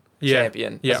 1 Yeah.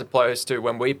 champion, Yeah. as opposed to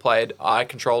when we played, I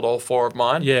controlled all 4 of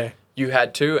mine. Yeah. You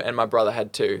had 2, and my brother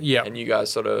had 2. Yeah. And you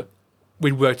guys sort of,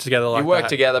 We'd work together like you worked that.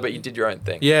 together, but you did your own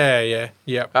thing. Yeah.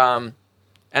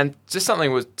 And just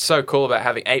something was so cool about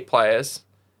having 8 players,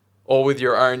 all with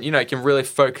your own, you can really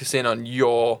focus in on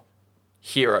your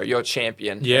hero, your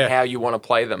champion, Yeah. and how you want to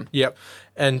play them. Yep.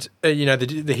 And,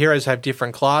 the heroes have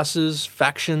different classes,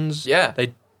 factions. Yeah.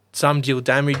 Some deal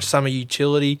damage, some are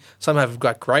utility, some have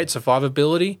got great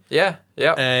survivability. Yeah,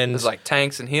 yeah. And- there's like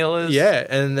tanks and healers. Yeah,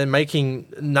 and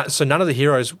they're so none of the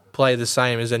heroes play the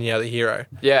same as any other hero.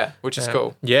 Yeah, which is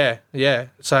cool. Yeah.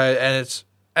 So,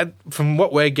 and from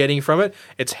what we're getting from it,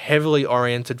 it's heavily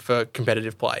oriented for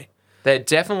competitive play. They're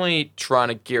definitely trying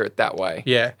to gear it that way.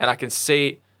 Yeah. And I can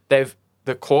see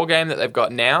the core game that they've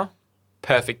got now,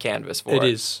 perfect canvas for it. It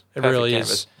is. It Perfect really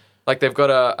canvas. is. Like they've got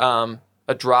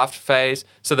a draft phase.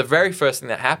 So the very first thing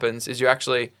that happens is you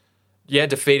actually,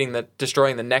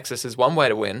 destroying the Nexus is one way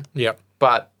to win. Yep.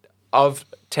 But of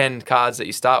 10 cards that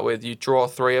you start with, you draw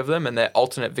 3 of them and they're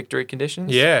alternate victory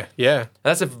conditions. Yeah. And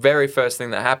that's the very first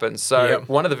thing that happens. So Yep.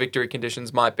 one of the victory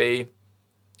conditions might be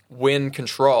win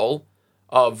control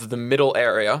of the middle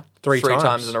area 3 times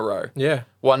times. in a row. Yeah.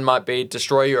 One might be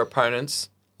destroy your opponent's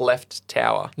left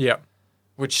tower, Yep.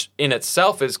 which in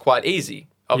itself is quite easy.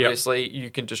 Obviously, you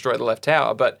can destroy the left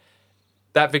tower, but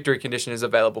that victory condition is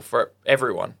available for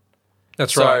everyone.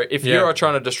 That's So right. if Yeah. you're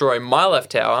trying to destroy my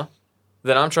left tower,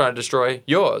 then I'm trying to destroy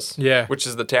yours, Yeah. which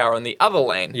is the tower in the other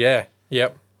lane. Yeah.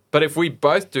 Yep. But if we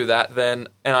both do that, then,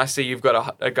 and I see you've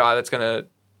got a guy that's going to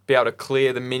be able to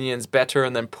clear the minions better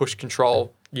and then push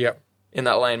control Yep. in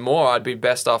that lane more, I'd be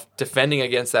best off defending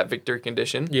against that victory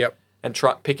condition Yep. and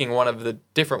picking one of the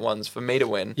different ones for me to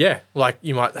win. Yeah. Like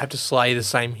you might have to slay the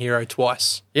same hero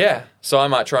twice. Yeah, so I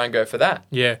might try and go for that,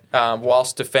 Yeah.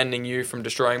 whilst defending you from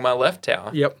destroying my left tower.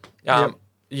 Yep.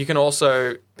 You can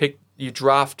also you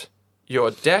draft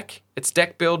your deck. It's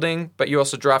deck building, but you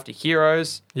also draft your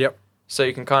heroes. Yep. so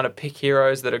you can kind of pick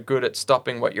heroes that are good at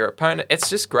stopping what your opponent. It's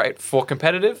just great for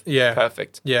competitive. Yeah.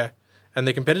 Perfect. Yeah. And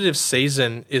the competitive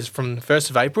season is from the 1st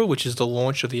of April, which is the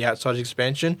launch of the Outsiders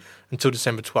expansion, until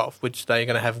December 12th, which they're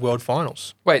going to have World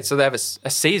Finals. Wait, so they have a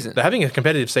season? They're having a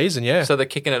competitive season, yeah. So they're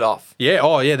kicking it off. Yeah,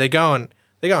 oh yeah, they're going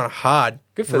hard.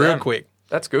 Good for real them. quick.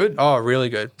 That's good. Oh, really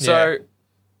good. So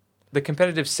the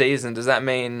competitive season, does that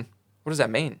mean, what does that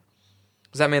mean?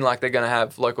 Does that mean like they're going to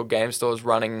have local game stores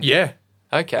running? yeah.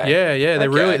 Okay. Yeah.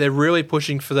 Okay. They're really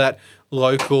pushing for that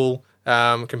local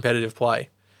competitive play.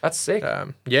 That's sick.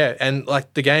 Yeah, and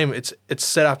like the game, it's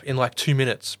set up in like 2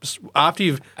 minutes after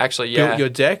you've Actually, yeah. built your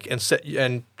deck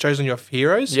and chosen your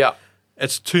heroes. Yeah.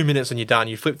 It's 2 minutes and you're done.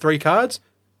 You flip 3 cards,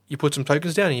 you put some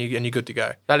tokens down, and you're good to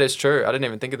go. That is true. I didn't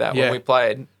even think of that Yeah. when we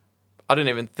played. I didn't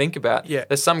even think about. Yeah.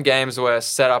 There's some games where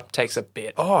setup takes a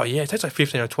bit, Oh yeah, it takes like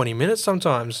 15 or 20 minutes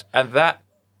sometimes. and that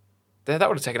would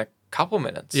have taken a couple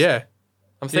minutes. Yeah,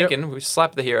 I'm thinking we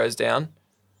slap the heroes down,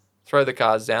 throw the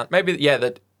cards down. Maybe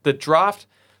the draft.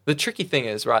 The tricky thing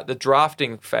is, right, the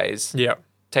drafting phase yeah,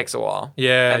 takes a while.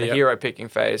 Yeah, And the yeah. hero picking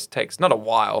phase takes not a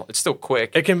while. It's still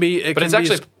quick. it can be. but it's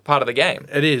actually part of the game.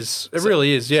 It is. It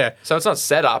really is. Yeah. So it's not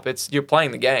setup, it's you're playing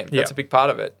the game. Yeah. That's a big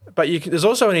part of it. But there's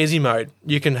also an easy mode.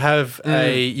 You can have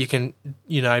you can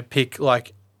pick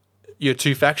like your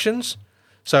 2 factions.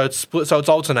 So it's split. So it's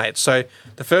alternates. So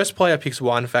the first player picks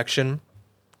 1 faction,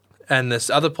 and this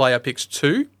other player picks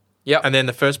 2, Yep. and then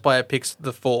the first player picks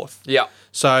the 4th. Yeah.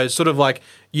 So it's sort of like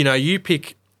you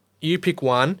pick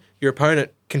 1, your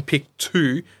opponent can pick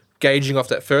 2, gauging off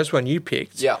that first one you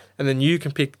picked. Yeah. And then you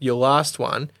can pick your last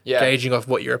one, Yeah. gauging off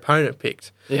what your opponent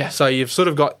picked. Yeah. So you've sort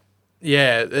of got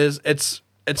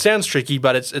it sounds tricky,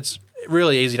 but it's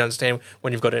really easy to understand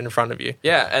when you've got it in front of you.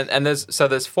 Yeah, and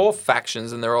there's 4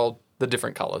 factions and they're all the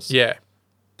different colors. Yeah.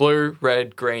 Blue,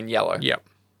 red, green, yellow. Yep.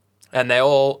 And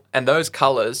those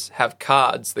colors have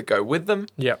cards that go with them.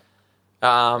 Yep.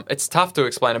 It's tough to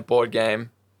explain a board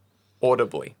game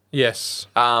audibly. Yes.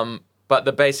 But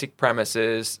the basic premise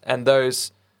is, and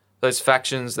those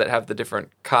factions that have the different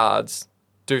cards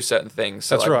do certain things.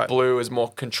 So That's like right. blue is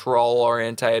more control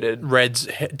orientated. Red's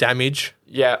damage.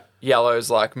 Yeah, yellow's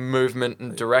like movement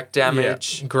and direct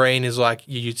damage. Yeah. Green is like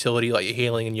your utility, like your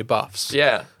healing and your buffs.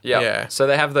 Yeah. Yeah. So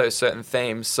they have those certain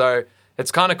themes. So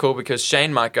it's kind of cool because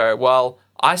Shane might go, well,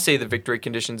 I see the victory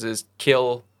conditions as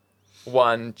kill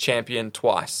 1 champion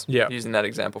twice. Yeah. Using that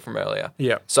example from earlier.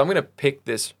 Yeah. So I'm going to pick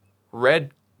this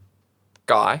red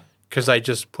guy. Because they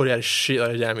just put out a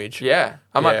shitload of damage. Yeah.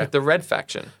 I might Yeah. pick the red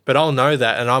faction. But I'll know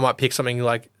that, and I might pick something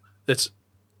like that's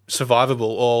survivable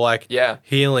or like Yeah.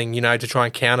 healing, to try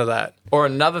and counter that. Or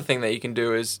another thing that you can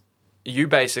do is you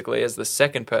basically, as the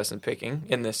second person picking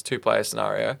in this 2-player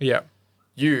scenario, Yeah.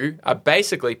 you are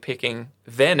basically picking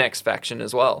their next faction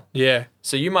as well. Yeah.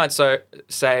 So you might say,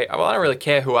 well, I don't really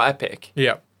care who I pick.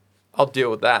 Yeah. I'll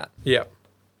deal with that. Yeah.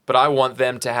 But I want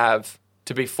them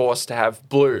to be forced to have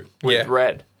blue with Yeah.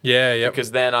 red. Yeah. Yeah.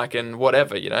 Because then I can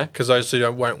whatever, Because those two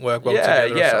won't work well yeah,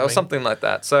 together. or something like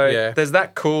that. So Yeah. there's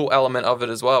that cool element of it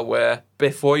as well where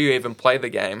before you even play the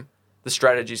game, the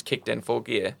strategy's kicked in full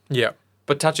gear. Yeah.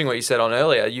 But touching what you said on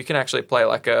earlier, you can actually play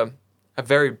like a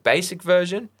very basic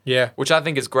version, Yeah. which I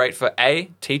think is great for A,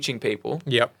 teaching people,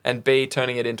 Yep. and B,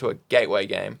 turning it into a gateway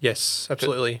game. Yes,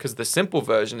 absolutely. Because the simple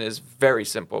version is very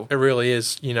simple. It really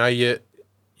is.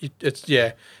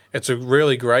 It's a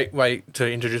really great way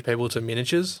to introduce people to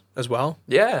miniatures as well.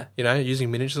 Yeah, Using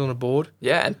miniatures on a board.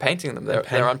 yeah, and painting them.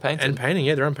 They're unpainted. And painting,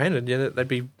 yeah, they're unpainted. Yeah, that'd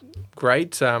be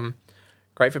great.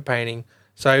 Great for painting.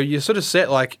 So you're sort of set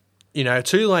like,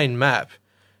 2-lane map,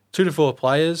 2 to 4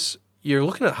 players. You're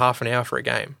looking at half an hour for a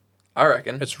game. I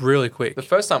reckon. It's really quick. The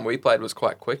first time we played was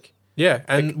quite quick. Yeah,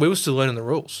 and we were still learning the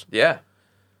rules. Yeah.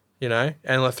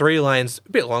 And like 3 lanes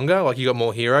a bit longer. Like you got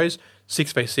more heroes.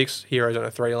 6v6 heroes on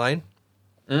a 3-lane.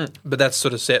 But that's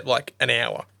sort of set like an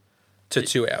hour to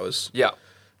 2 hours. Yeah.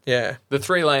 Yeah. The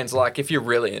 3 lanes, like if you're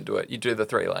really into it, you do the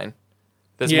 3 lane.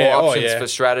 There's Yeah, more options yeah. for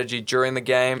strategy during the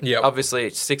game. Yep. Obviously,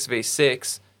 it's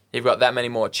 6v6. You've got that many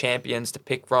more champions to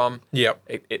pick from. Yep.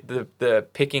 The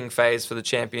picking phase for the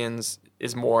champions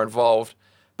is more involved.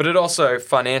 But it also,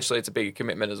 financially, it's a bigger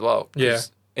commitment as well. 'Cause Yeah.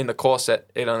 in the core set,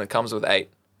 it only comes with 8.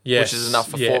 Yes. Which is enough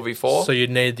for yeah. 4v4. So you'd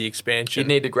need the expansion. You'd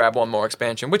need to grab one more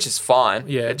expansion, which is fine.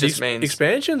 Yeah, It just means...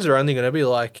 expansions are only going to be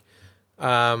like,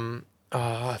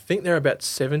 I think they're about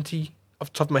 70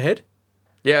 off the top of my head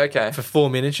Yeah, okay. for 4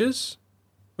 miniatures,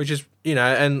 which is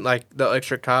and like the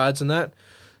extra cards and that.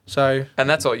 So And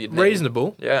that's all you'd need.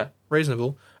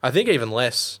 reasonable. I think even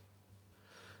less.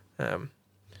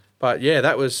 But yeah,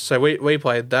 that was so we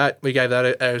played that. We gave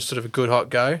that a sort of a good hot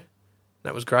go.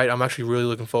 That was great. I'm actually really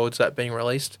looking forward to that being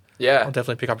released. Yeah. I'll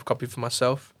definitely pick up a copy for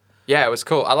myself. Yeah, it was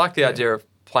cool. I like the idea of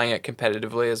playing it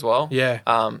competitively as well. Yeah.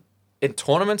 In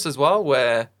tournaments as well,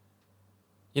 where,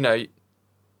 you know,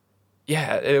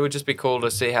 yeah, it would just be cool to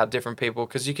see how different people,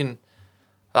 because you can,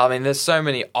 I mean, there's so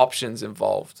many options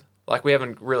involved. Like, we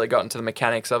haven't really gotten to the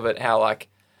mechanics of it, how, like,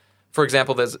 for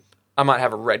example, I might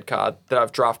have a red card that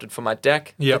I've drafted for my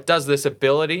deck. Yep. It does this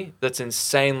ability that's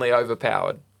insanely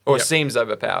overpowered, or Yep. seems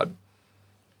overpowered.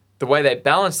 The way they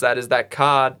balance that is that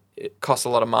card, it costs a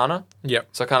lot of mana, Yep.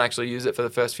 so I can't actually use it for the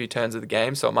first few turns of the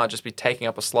game, so it might just be taking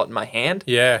up a slot in my hand,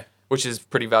 Yeah. which is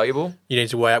pretty valuable. You need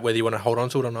to weigh out whether you want to hold on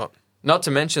to it or not. Not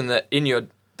to mention that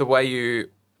the way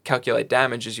you calculate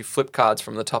damage is you flip cards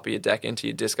from the top of your deck into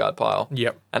your discard pile,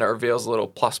 Yep. and it reveals a little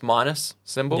plus minus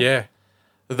symbol. Yeah.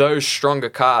 Those stronger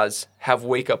cards have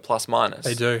weaker plus minus.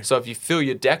 They do. So if you fill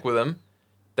your deck with them,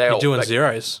 You're doing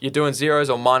zeros. You're doing zeros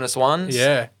or minus ones.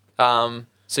 Yeah.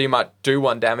 So you might do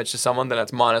 1 damage to someone, then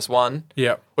it's -1.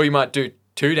 Yep. Or you might do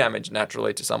 2 damage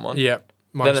naturally to someone. Yep.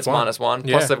 Then it's -1.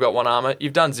 Plus Yeah. they've got 1 armor.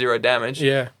 You've done 0 damage.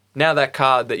 Yeah. Now that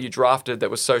card that you drafted that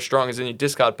was so strong is in your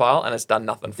discard pile, and it's done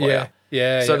nothing for Yeah. you.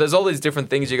 Yeah. So yeah. there's all these different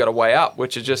things you got to weigh up,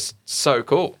 which are just so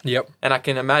cool. Yep. And I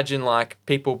can imagine like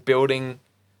people building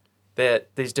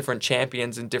these different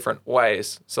champions in different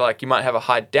ways. So like you might have a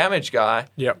high damage guy,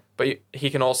 Yep. but he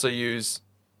can also use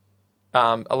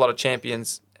a lot of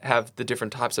champions have the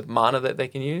different types of mana that they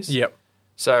can use. Yep.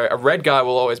 So a red guy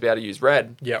will always be able to use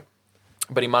red, Yep.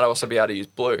 but he might also be able to use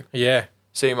blue. Yeah.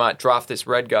 So you might draft this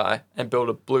red guy and build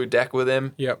a blue deck with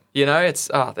him. Yep. You know,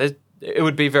 it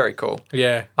would be very cool.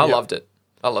 Yeah. I Yep. loved it.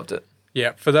 I loved it.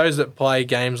 Yeah. For those that play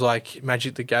games like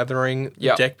Magic the Gathering,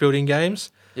 Yep. deck building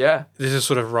games, Yeah. this is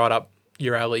sort of right up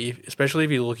your alley, especially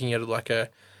if you're looking at it like a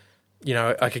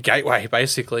gateway,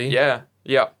 basically. Yeah.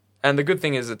 Yeah. And the good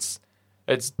thing is it's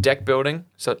deck building,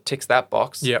 so it ticks that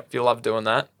box. Yep. If you love doing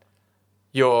that.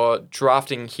 You're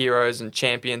drafting heroes and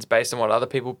champions based on what other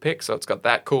people pick, so it's got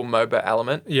that cool MOBA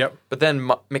element. Yep. But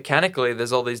then mechanically,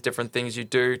 there's all these different things you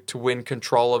do to win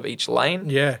control of each lane.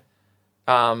 Yeah.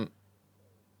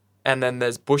 And then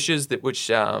there's bushes which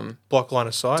Block line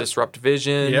of sight. disrupt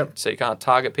vision, Yep. so you can't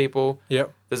target people.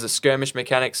 Yep. There's a skirmish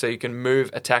mechanic, so you can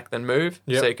move, attack, then move.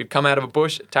 Yep. So you could come out of a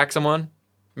bush, attack someone,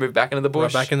 move back into the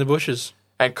bush, Right back in the bushes.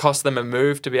 and cost them a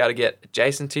move to be able to get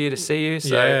adjacent to you to see you.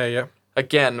 So Yeah. Yeah.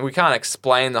 again, we can't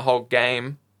explain the whole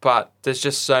game, but there's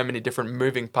just so many different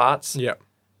moving parts, Yep.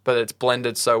 but it's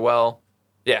blended so well.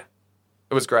 Yeah,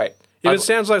 it was great. If it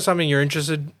sounds like something you're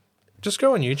interested, just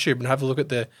go on YouTube and have a look at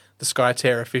the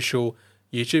Skytear official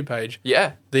YouTube page.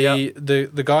 Yeah.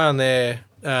 The guy on there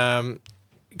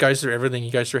goes through everything. He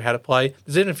goes through how to play.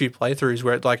 There's even a few playthroughs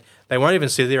where they won't even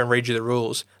sit there and read you the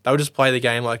rules. They'll just play the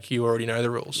game like you already know the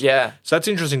rules. Yeah. So that's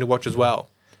interesting to watch as well,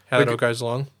 how that all goes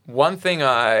along. One thing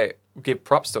I give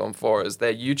props to them for is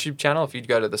their YouTube channel. If you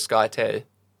go to the Skytear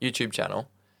YouTube channel,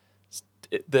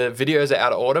 the videos are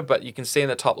out of order, but you can see in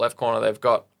the top left corner they've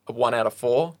got a 1 out of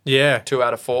 4, Yeah. 2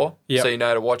 out of 4, Yep. so you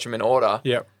know to watch them in order.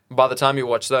 Yep. By the time you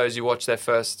watch those, you watch their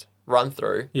first run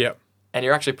through, Yep. and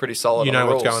you're actually pretty solid. You on know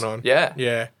the what's rules. going on. Yeah,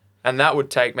 Yeah. and that would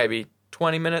take maybe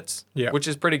 20 minutes, Yeah. which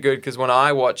is pretty good because when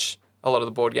I watch a lot of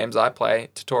the board games I play,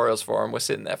 tutorials for them, we're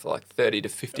sitting there for like 30 to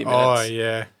 50 minutes. Oh,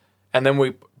 yeah. And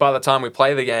then by the time we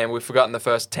play the game, we've forgotten the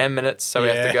first 10 minutes, so we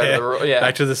have to go to the rule. Yeah.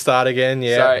 Back to the start again.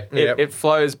 Yeah. So Yep. it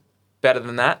flows better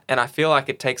than that, and I feel like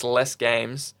it takes less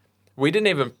games. We didn't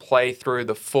even play through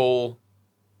the full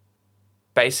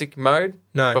basic mode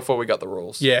No. before we got the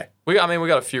rules. Yeah. We got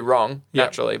a few wrong, Yep.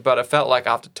 naturally, but it felt like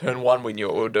after turn 1 we knew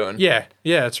what we were doing. Yeah.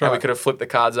 Yeah, that's And right. we could have flipped the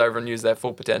cards over and used their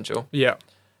full potential. Yeah.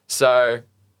 So,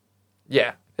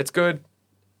 yeah, it's good.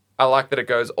 I like that it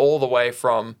goes all the way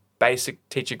from basic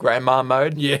teach your grandma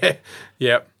mode Yeah.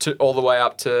 Yep. to all the way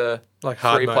up to Like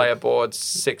hard 3 mode. player boards,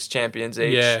 6 champions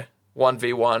each, Yeah.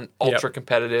 1v1, ultra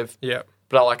competitive. Yep.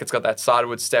 But I like it's got that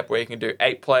sideward step where you can do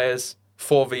 8 players,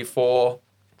 4v4,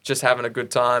 just having a good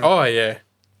time, Oh, yeah.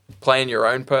 playing your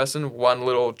own person, one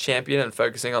little champion, and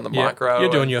focusing on the Yeah. micro. You're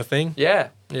doing and- your thing. Yeah,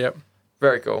 Yep.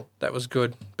 very cool. That was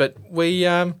good. But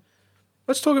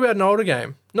let's talk about an older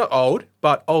game. Not old,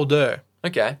 but older.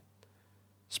 Okay,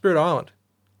 Spirit Island.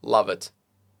 love it.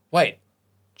 Wait,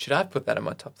 should I put that in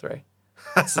my top 3?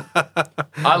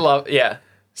 I love,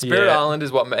 Spirit Yeah. Island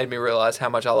is what made me realize how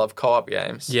much I love co-op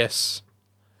games. Yes.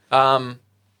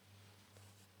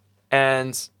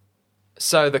 And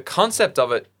so the concept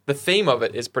of it, the theme of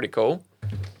it is pretty cool.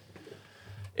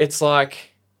 It's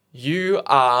like you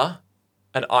are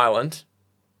an island.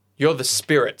 You're the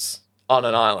spirits on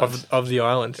an island, Of the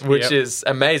island. which Yep. is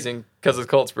amazing because it's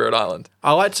called Spirit Island.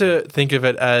 I like to think of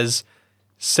it as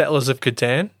Settlers of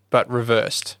Catan, but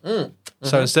reversed.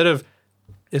 So instead of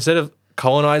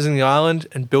colonizing the island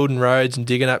and building roads and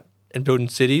digging up and building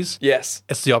cities. Yes.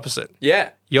 It's the opposite. Yeah.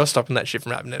 You're stopping that shit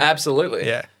from happening. Absolutely.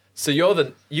 Yeah. So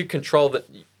you control that.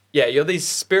 Yeah, you're these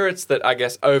spirits that I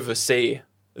guess oversee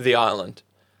the island.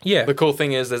 Yeah. The cool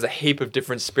thing is there's a heap of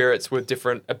different spirits with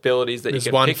different abilities that There's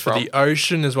you can one pick for from. the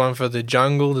ocean. There's one for the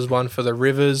jungle. There's one for the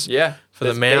rivers. Yeah. For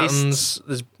the There's mountains.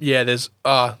 beasts. There's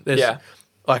Yeah.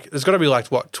 like there's got to be like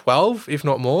what 12 if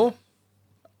not more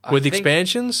with think-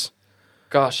 expansions.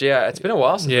 Gosh, yeah, it's been a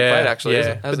while since we played actually.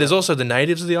 Yeah. But there's also the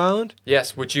natives of the island.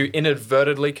 yes, which you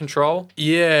inadvertently control.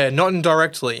 Yeah, not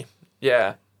indirectly.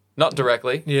 Yeah, not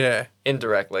directly, Yeah,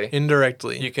 indirectly.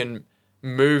 indirectly. You can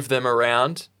move them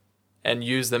around and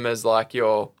use them as like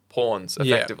your pawns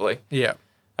Yeah. effectively. yeah,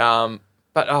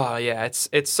 But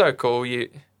it's so cool.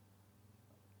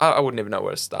 I wouldn't even know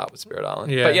where to start with Spirit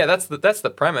Island. Yeah. But yeah, that's the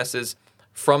premise is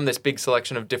from this big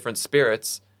selection of different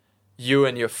spirits, you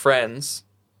and your friends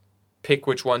pick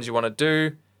which ones you want to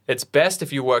do. It's best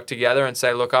if you work together and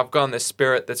say, look, I've gone this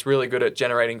spirit that's really good at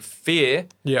generating fear,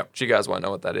 yeah, which you guys won't know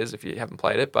what that is if you haven't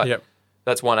played it, but yeah,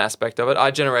 that's one aspect of it.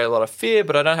 I generate a lot of fear,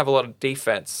 but I don't have a lot of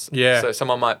defense. Yeah. So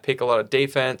someone might pick a lot of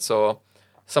defense, or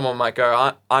someone might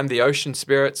go, I'm the ocean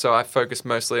spirit, so I focus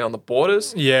mostly on the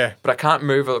borders, yeah. but I can't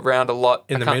move around a lot.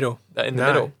 In I the can't- middle. In the No.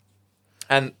 middle.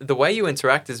 And the way you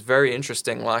interact is very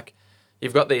interesting. Like,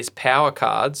 you've got these power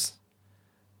cards,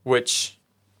 which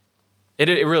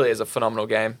it really is a phenomenal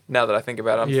game, now that I think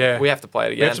about it. Yeah. We have to play it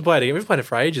We again. have to play it again. We've played it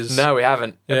for ages. No, we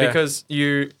haven't. Yeah. Because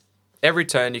every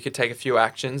turn you could take a few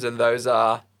actions, and those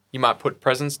are, you might put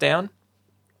presents down,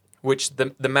 which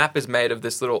the map is made of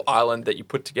this little island that you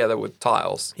put together with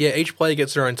tiles. Yeah, each player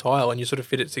gets their own tile, and you sort of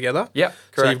fit it together. Yep, So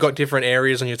correct. you've got different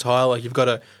areas on your tile. Like you've got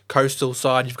a coastal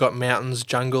side, you've got mountains,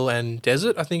 jungle, and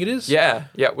desert. I think it is. Yeah,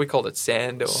 we called it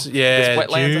sand or Yeah, just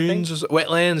wetlands, dunes,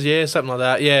 wetlands, yeah, something like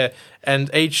that. Yeah,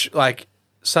 and each like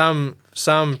some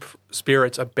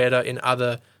spirits are better in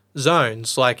other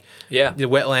zones. Like Yeah. the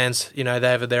wetlands, they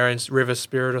have their own river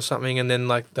spirit or something, and then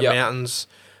like the Yep. mountains,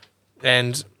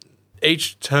 and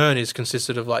each turn is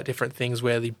consisted of like different things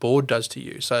where the board does to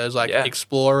you. So there's like Yeah.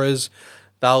 explorers,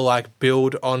 they'll like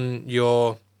build on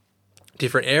your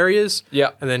different areas.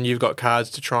 Yeah. And then you've got cards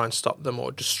to try and stop them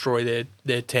or destroy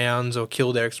their towns or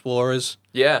kill their explorers.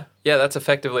 Yeah, that's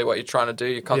effectively what you're trying to do.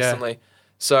 You're constantly...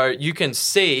 So you can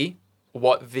see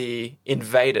what the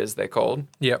invaders, they're called,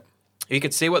 Yep. you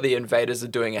can see what the invaders are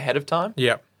doing ahead of time,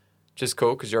 Yep. which is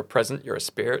cool because you're a present, you're a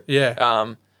spirit. Yeah.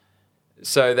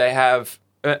 So they have,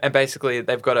 and basically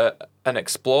they've got an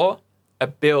explore, a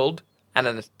build, and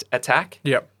an attack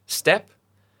Yep. step,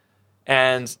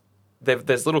 and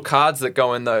there's little cards that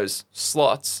go in those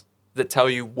slots that tell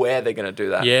you where they're going to do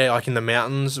that. Yeah, like in the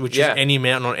mountains, which Yeah. is any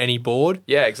mountain on any board.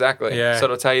 Yeah, exactly. Yeah. So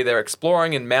it'll tell you they're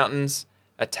exploring in mountains,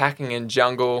 attacking in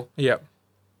jungle, Yep.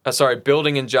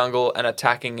 building in jungle and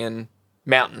attacking in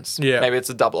mountains. Yeah. Maybe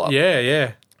it's a double up. Yeah,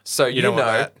 yeah. So You don't want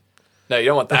that. No, you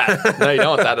don't want that. No, you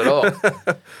don't want that at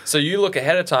all. So you look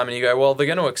ahead of time and you go, well, they're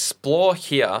going to explore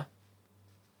here.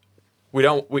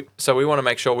 So we want to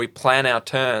make sure we plan our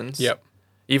turns. Yep.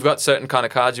 You've got certain kind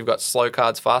of cards. You've got slow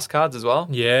cards, fast cards as well.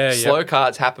 Yeah, Slow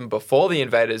cards happen before the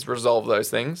invaders resolve those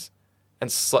things.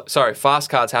 And fast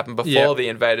cards happen before Yep. the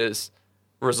invaders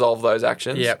resolve those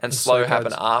actions. Yep. And slow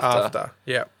happen cards after.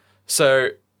 Yep. So,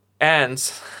 and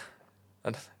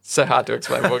it's so hard to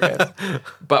explain board games.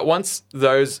 But once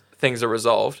those things are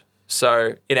resolved,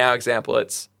 so in our example,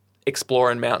 it's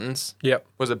explore in mountains. Yep.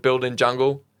 Was it build in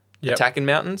jungle? Yep. Attack in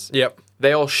mountains? Yep.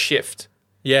 They all shift.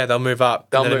 Yeah, they'll move up.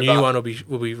 They'll and then move a new up. one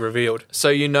will be revealed. So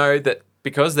you know that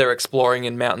because they're exploring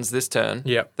in mountains this turn,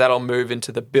 Yep. that'll move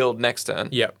into the build next turn.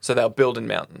 Yep. So they'll build in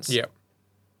mountains. Yep.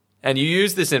 And you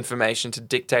use this information to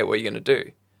dictate what you're going to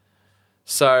do.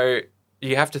 So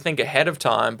you have to think ahead of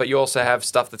time, but you also have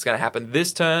stuff that's going to happen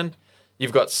this turn.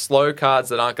 You've got slow cards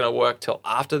that aren't going to work till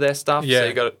after their stuff.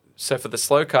 Yeah. So for the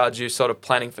slow cards, you're sort of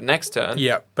planning for next turn.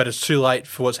 Yep. But it's too late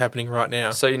for what's happening right now.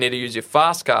 So you need to use your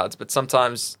fast cards, but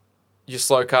sometimes your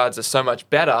slow cards are so much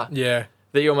better Yeah.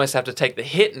 that you almost have to take the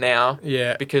hit now.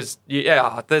 Yeah. Because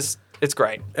it's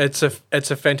great. It's a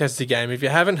fantastic game. If you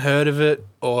haven't heard of it,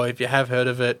 or if you have heard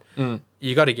of it,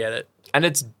 you got to get it. And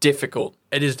it's difficult.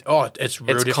 It is. Oh, it's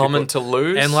real It's difficult. common to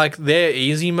lose. And like their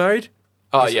easy mode.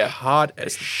 Oh, is yeah. hard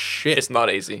as shit. It's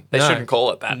not easy. They No. shouldn't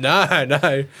call it that. No,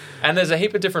 no. And there's a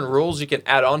heap of different rules you can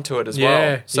add on to it as Yeah,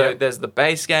 well. So yeah. there's the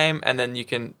base game, and then you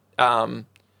can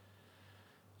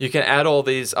add all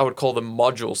these, I would call them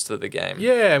modules to the game.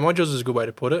 Yeah, modules is a good way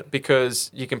to put it.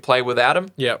 Because you can play without them.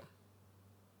 Yep.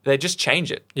 They just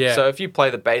change it. Yeah. So if you play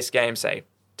the base game, say,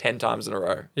 10 times in a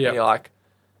row, Yep. and you're like,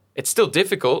 it's still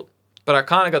difficult, but I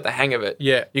kind of got the hang of it.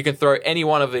 Yeah. You can throw any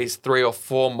one of these 3 or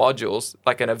 4 modules,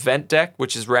 like an event deck,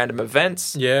 which is random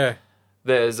events. Yeah.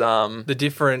 There's The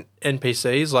different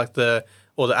NPCs, like the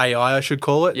AI, I should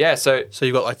call it. yeah, so So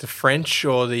you've got like the French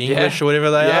or the English or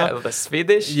whatever they yeah, are. the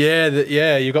Swedish.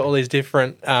 Yeah, you've got all these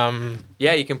different.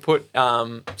 Yeah, you can put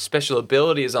special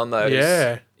abilities on those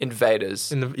Yeah.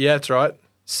 invaders. Yeah, that's right.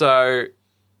 So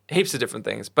heaps of different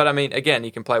things. But I mean, again,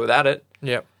 you can play without it.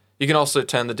 Yeah. You can also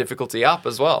turn the difficulty up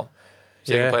as well.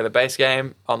 So you Yeah. can play the base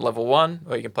game on level 1,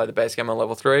 or you can play the base game on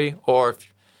level 3, or if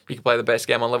you can play the base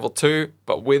game on level 2,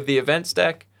 but with the events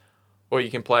deck, or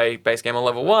you can play base game on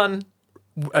level 1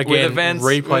 Again, with events.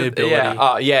 replayability.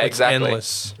 Yeah, It's exactly.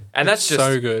 endless. And that's just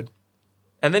So good.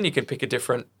 and then you can pick a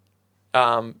different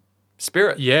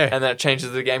spirit. Yeah. And then it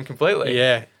changes the game completely.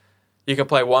 Yeah. You can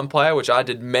play one player, which I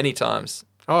did many times.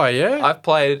 Oh, yeah? I've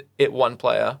played it one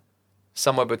player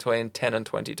somewhere between 10 and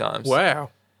 20 times. Wow.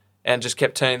 And just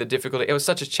kept turning the difficulty. It was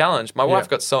such a challenge. My wife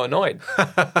got so annoyed.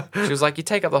 She was like, you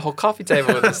take up the whole coffee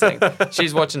table with this thing.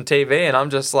 She's watching TV and I'm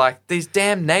just like, these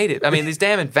damn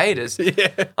invaders. Yeah.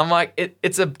 I'm like,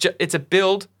 it's a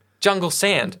build jungle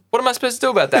sand. What am I supposed to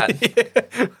do about that?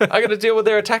 I got to deal with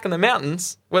their attack in the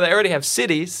mountains where they already have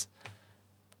cities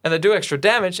and they do extra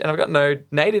damage and I've got no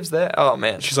natives there. Oh,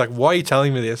 man. She's like, why are you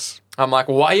telling me this? I'm like,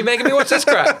 why are you making me watch this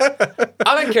crap?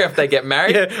 I don't care if they get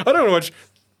married. Yeah, I don't want to watch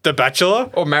The Bachelor.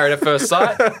 Or Married at First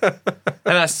Sight.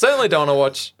 And I certainly don't want to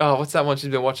watch... Oh, what's that one she's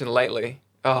been watching lately?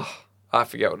 Oh, I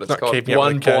forget what it's Not called. Keeping Up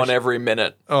One with the Born Cash. Every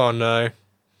Minute. Oh, no.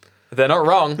 They're not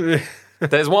wrong.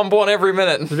 There's one born every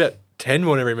minute. There's about 10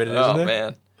 more every minute, isn't Oh,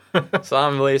 there? man. So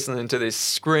I'm listening to these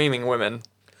screaming women,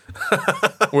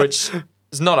 which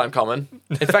is not uncommon.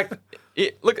 In fact,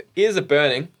 look, ears are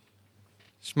burning.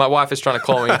 My wife is trying to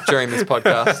call me during this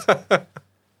podcast.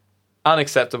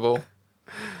 Unacceptable.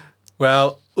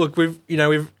 Well, look, we've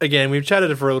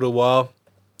chatted for a little while.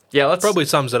 Yeah, let's Probably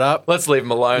sums it up. leave them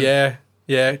alone. Yeah.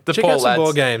 The Check poor out some lads.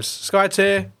 board games.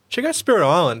 Skytear. Check out Spirit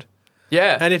Island.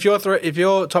 Yeah. And if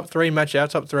your top 3 match our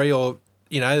top 3, or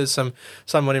there's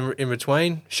someone in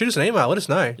between, shoot us an email. Let us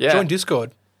know. Yeah. Join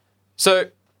Discord. So,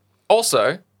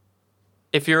 also,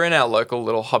 if you're in our local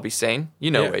little hobby scene,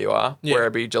 you know Yeah. where you are. Yeah.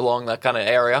 Wherever, Geelong, that kind of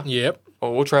area. Yep.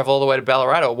 Or we'll travel all the way to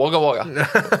Ballarat or Wagga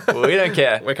Wagga. We don't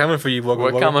care. We're coming for you, Wagga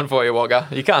We're Wagga. coming for you, Wagga.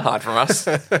 You can't hide from us.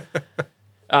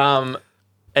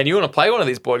 And you want to play one of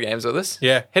these board games with us?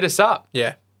 Yeah. Hit us up.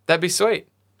 Yeah. That'd be sweet.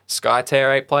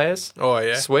 Skytear 8 players. Oh,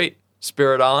 yeah. Sweet.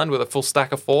 Spirit Island with a full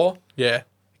stack of 4. Yeah.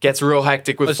 Gets real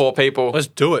hectic with 4 people. Let's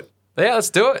do it. Yeah, let's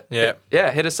do it. Yeah.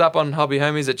 Yeah, hit us up on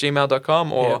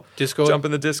hobbyhomies@gmail.com or Yeah. Discord. jump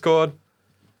in the Discord.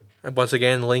 And once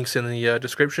again, links in the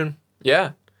description.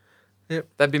 Yeah. Yep.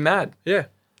 That'd be mad. Yeah.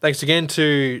 Thanks again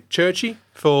to Churchy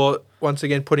for once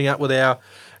again putting up with our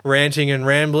ranting and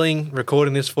rambling,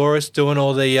 recording this for us, doing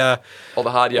all the All the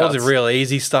hard all yards. the real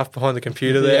easy stuff behind the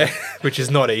computer there, which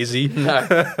is not easy. No.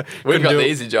 We've Couldn't got do the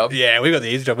it. easy job. Yeah, we got the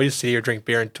easy job. We just sit here, drink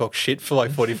beer, and talk shit for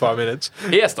like 45 minutes.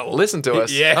 He has to listen to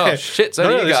us. Yeah. Oh, shit. So Not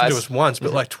do only you listen guys. to us once,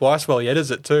 but like twice while he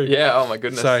edits it too. Yeah. Oh, my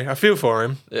goodness. So I feel for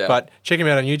him. Yeah. But check him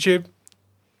out on YouTube.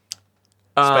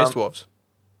 Space Dwarves.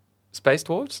 Space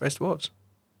Dwarves? Space Dwarves.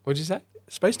 What'd you say?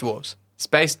 Space Dwarves.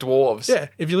 Space Dwarves. Yeah.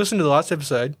 If you listened to the last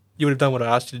episode, you would have done what I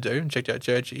asked you to do and checked out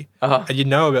Churchy. Uh-huh. And you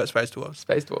know about Space Dwarves.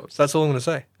 Space Dwarves. So that's all I'm going to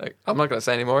say. Like, I'm not going to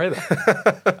say any more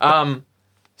either.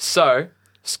 So,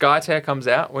 Skytear comes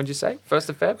out, when'd you say? 1st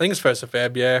of Feb? I think it's 1st of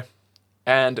Feb, yeah.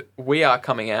 And we are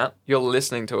coming out. You're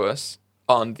listening to us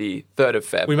on the 3rd of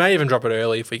Feb. We may even drop it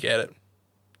early if we get it.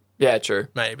 Yeah, true.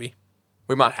 Maybe.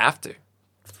 We might have to.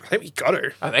 I think we got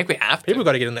to. I think we have to. People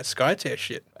got to get in that Skytear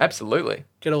shit. Absolutely.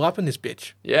 Get all up in this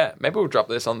bitch. Yeah, maybe we'll drop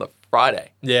this on the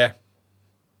Friday. Yeah.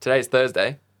 Today's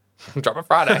Thursday. Drop it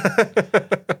Friday.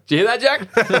 Do you hear that, Jack?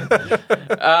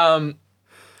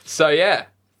 So, yeah,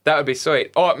 that would be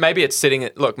sweet. Or maybe it's sitting...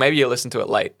 Look, maybe you listen to it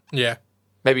late. Yeah.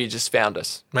 Maybe you just found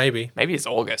us. Maybe. Maybe it's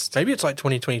August. Maybe it's like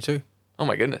 2022. Oh,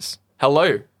 my goodness.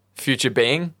 Hello, future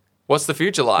being. What's the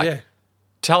future like? Yeah.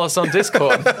 Tell us on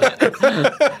Discord.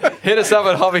 Hit us up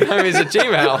at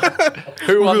hobbyhomies@gmail.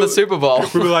 Who won the Super Bowl?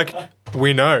 We were like,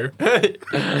 we know.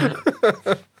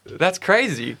 That's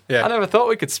crazy. Yeah. I never thought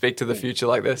we could speak to the future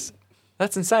like this.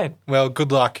 That's insane. Well,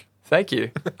 good luck. Thank you.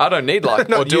 I don't need luck,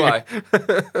 or do you. I?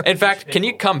 In fact, can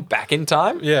you come back in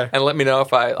time? Yeah. And let me know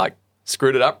if I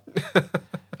screwed it up.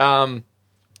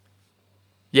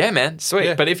 Yeah, man, sweet.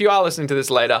 Yeah. But if you are listening to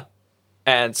this later,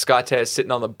 and Skytear is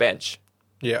sitting on the bench,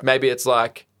 Yeah. maybe it's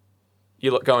like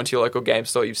you go into your local game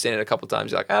store, you've seen it a couple of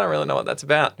times, you're like, I don't really know what that's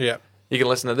about. Yeah. You can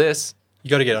listen to this. You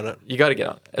got to get on it. You got to get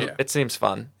on. It, Yeah. it seems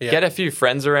fun. Yeah. Get a few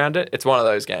friends around it. It's one of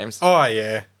those games. Oh,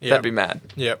 yeah. Yeah. That'd be mad.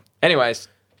 Yep. Anyways,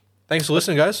 Thanks for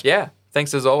listening, guys. yeah.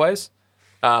 thanks as always.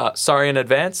 Sorry in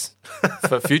advance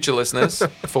for future listeners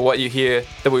for what you hear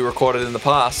that we recorded in the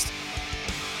past.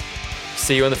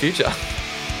 See you in the future.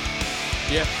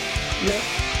 Yeah.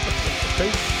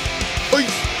 Peace.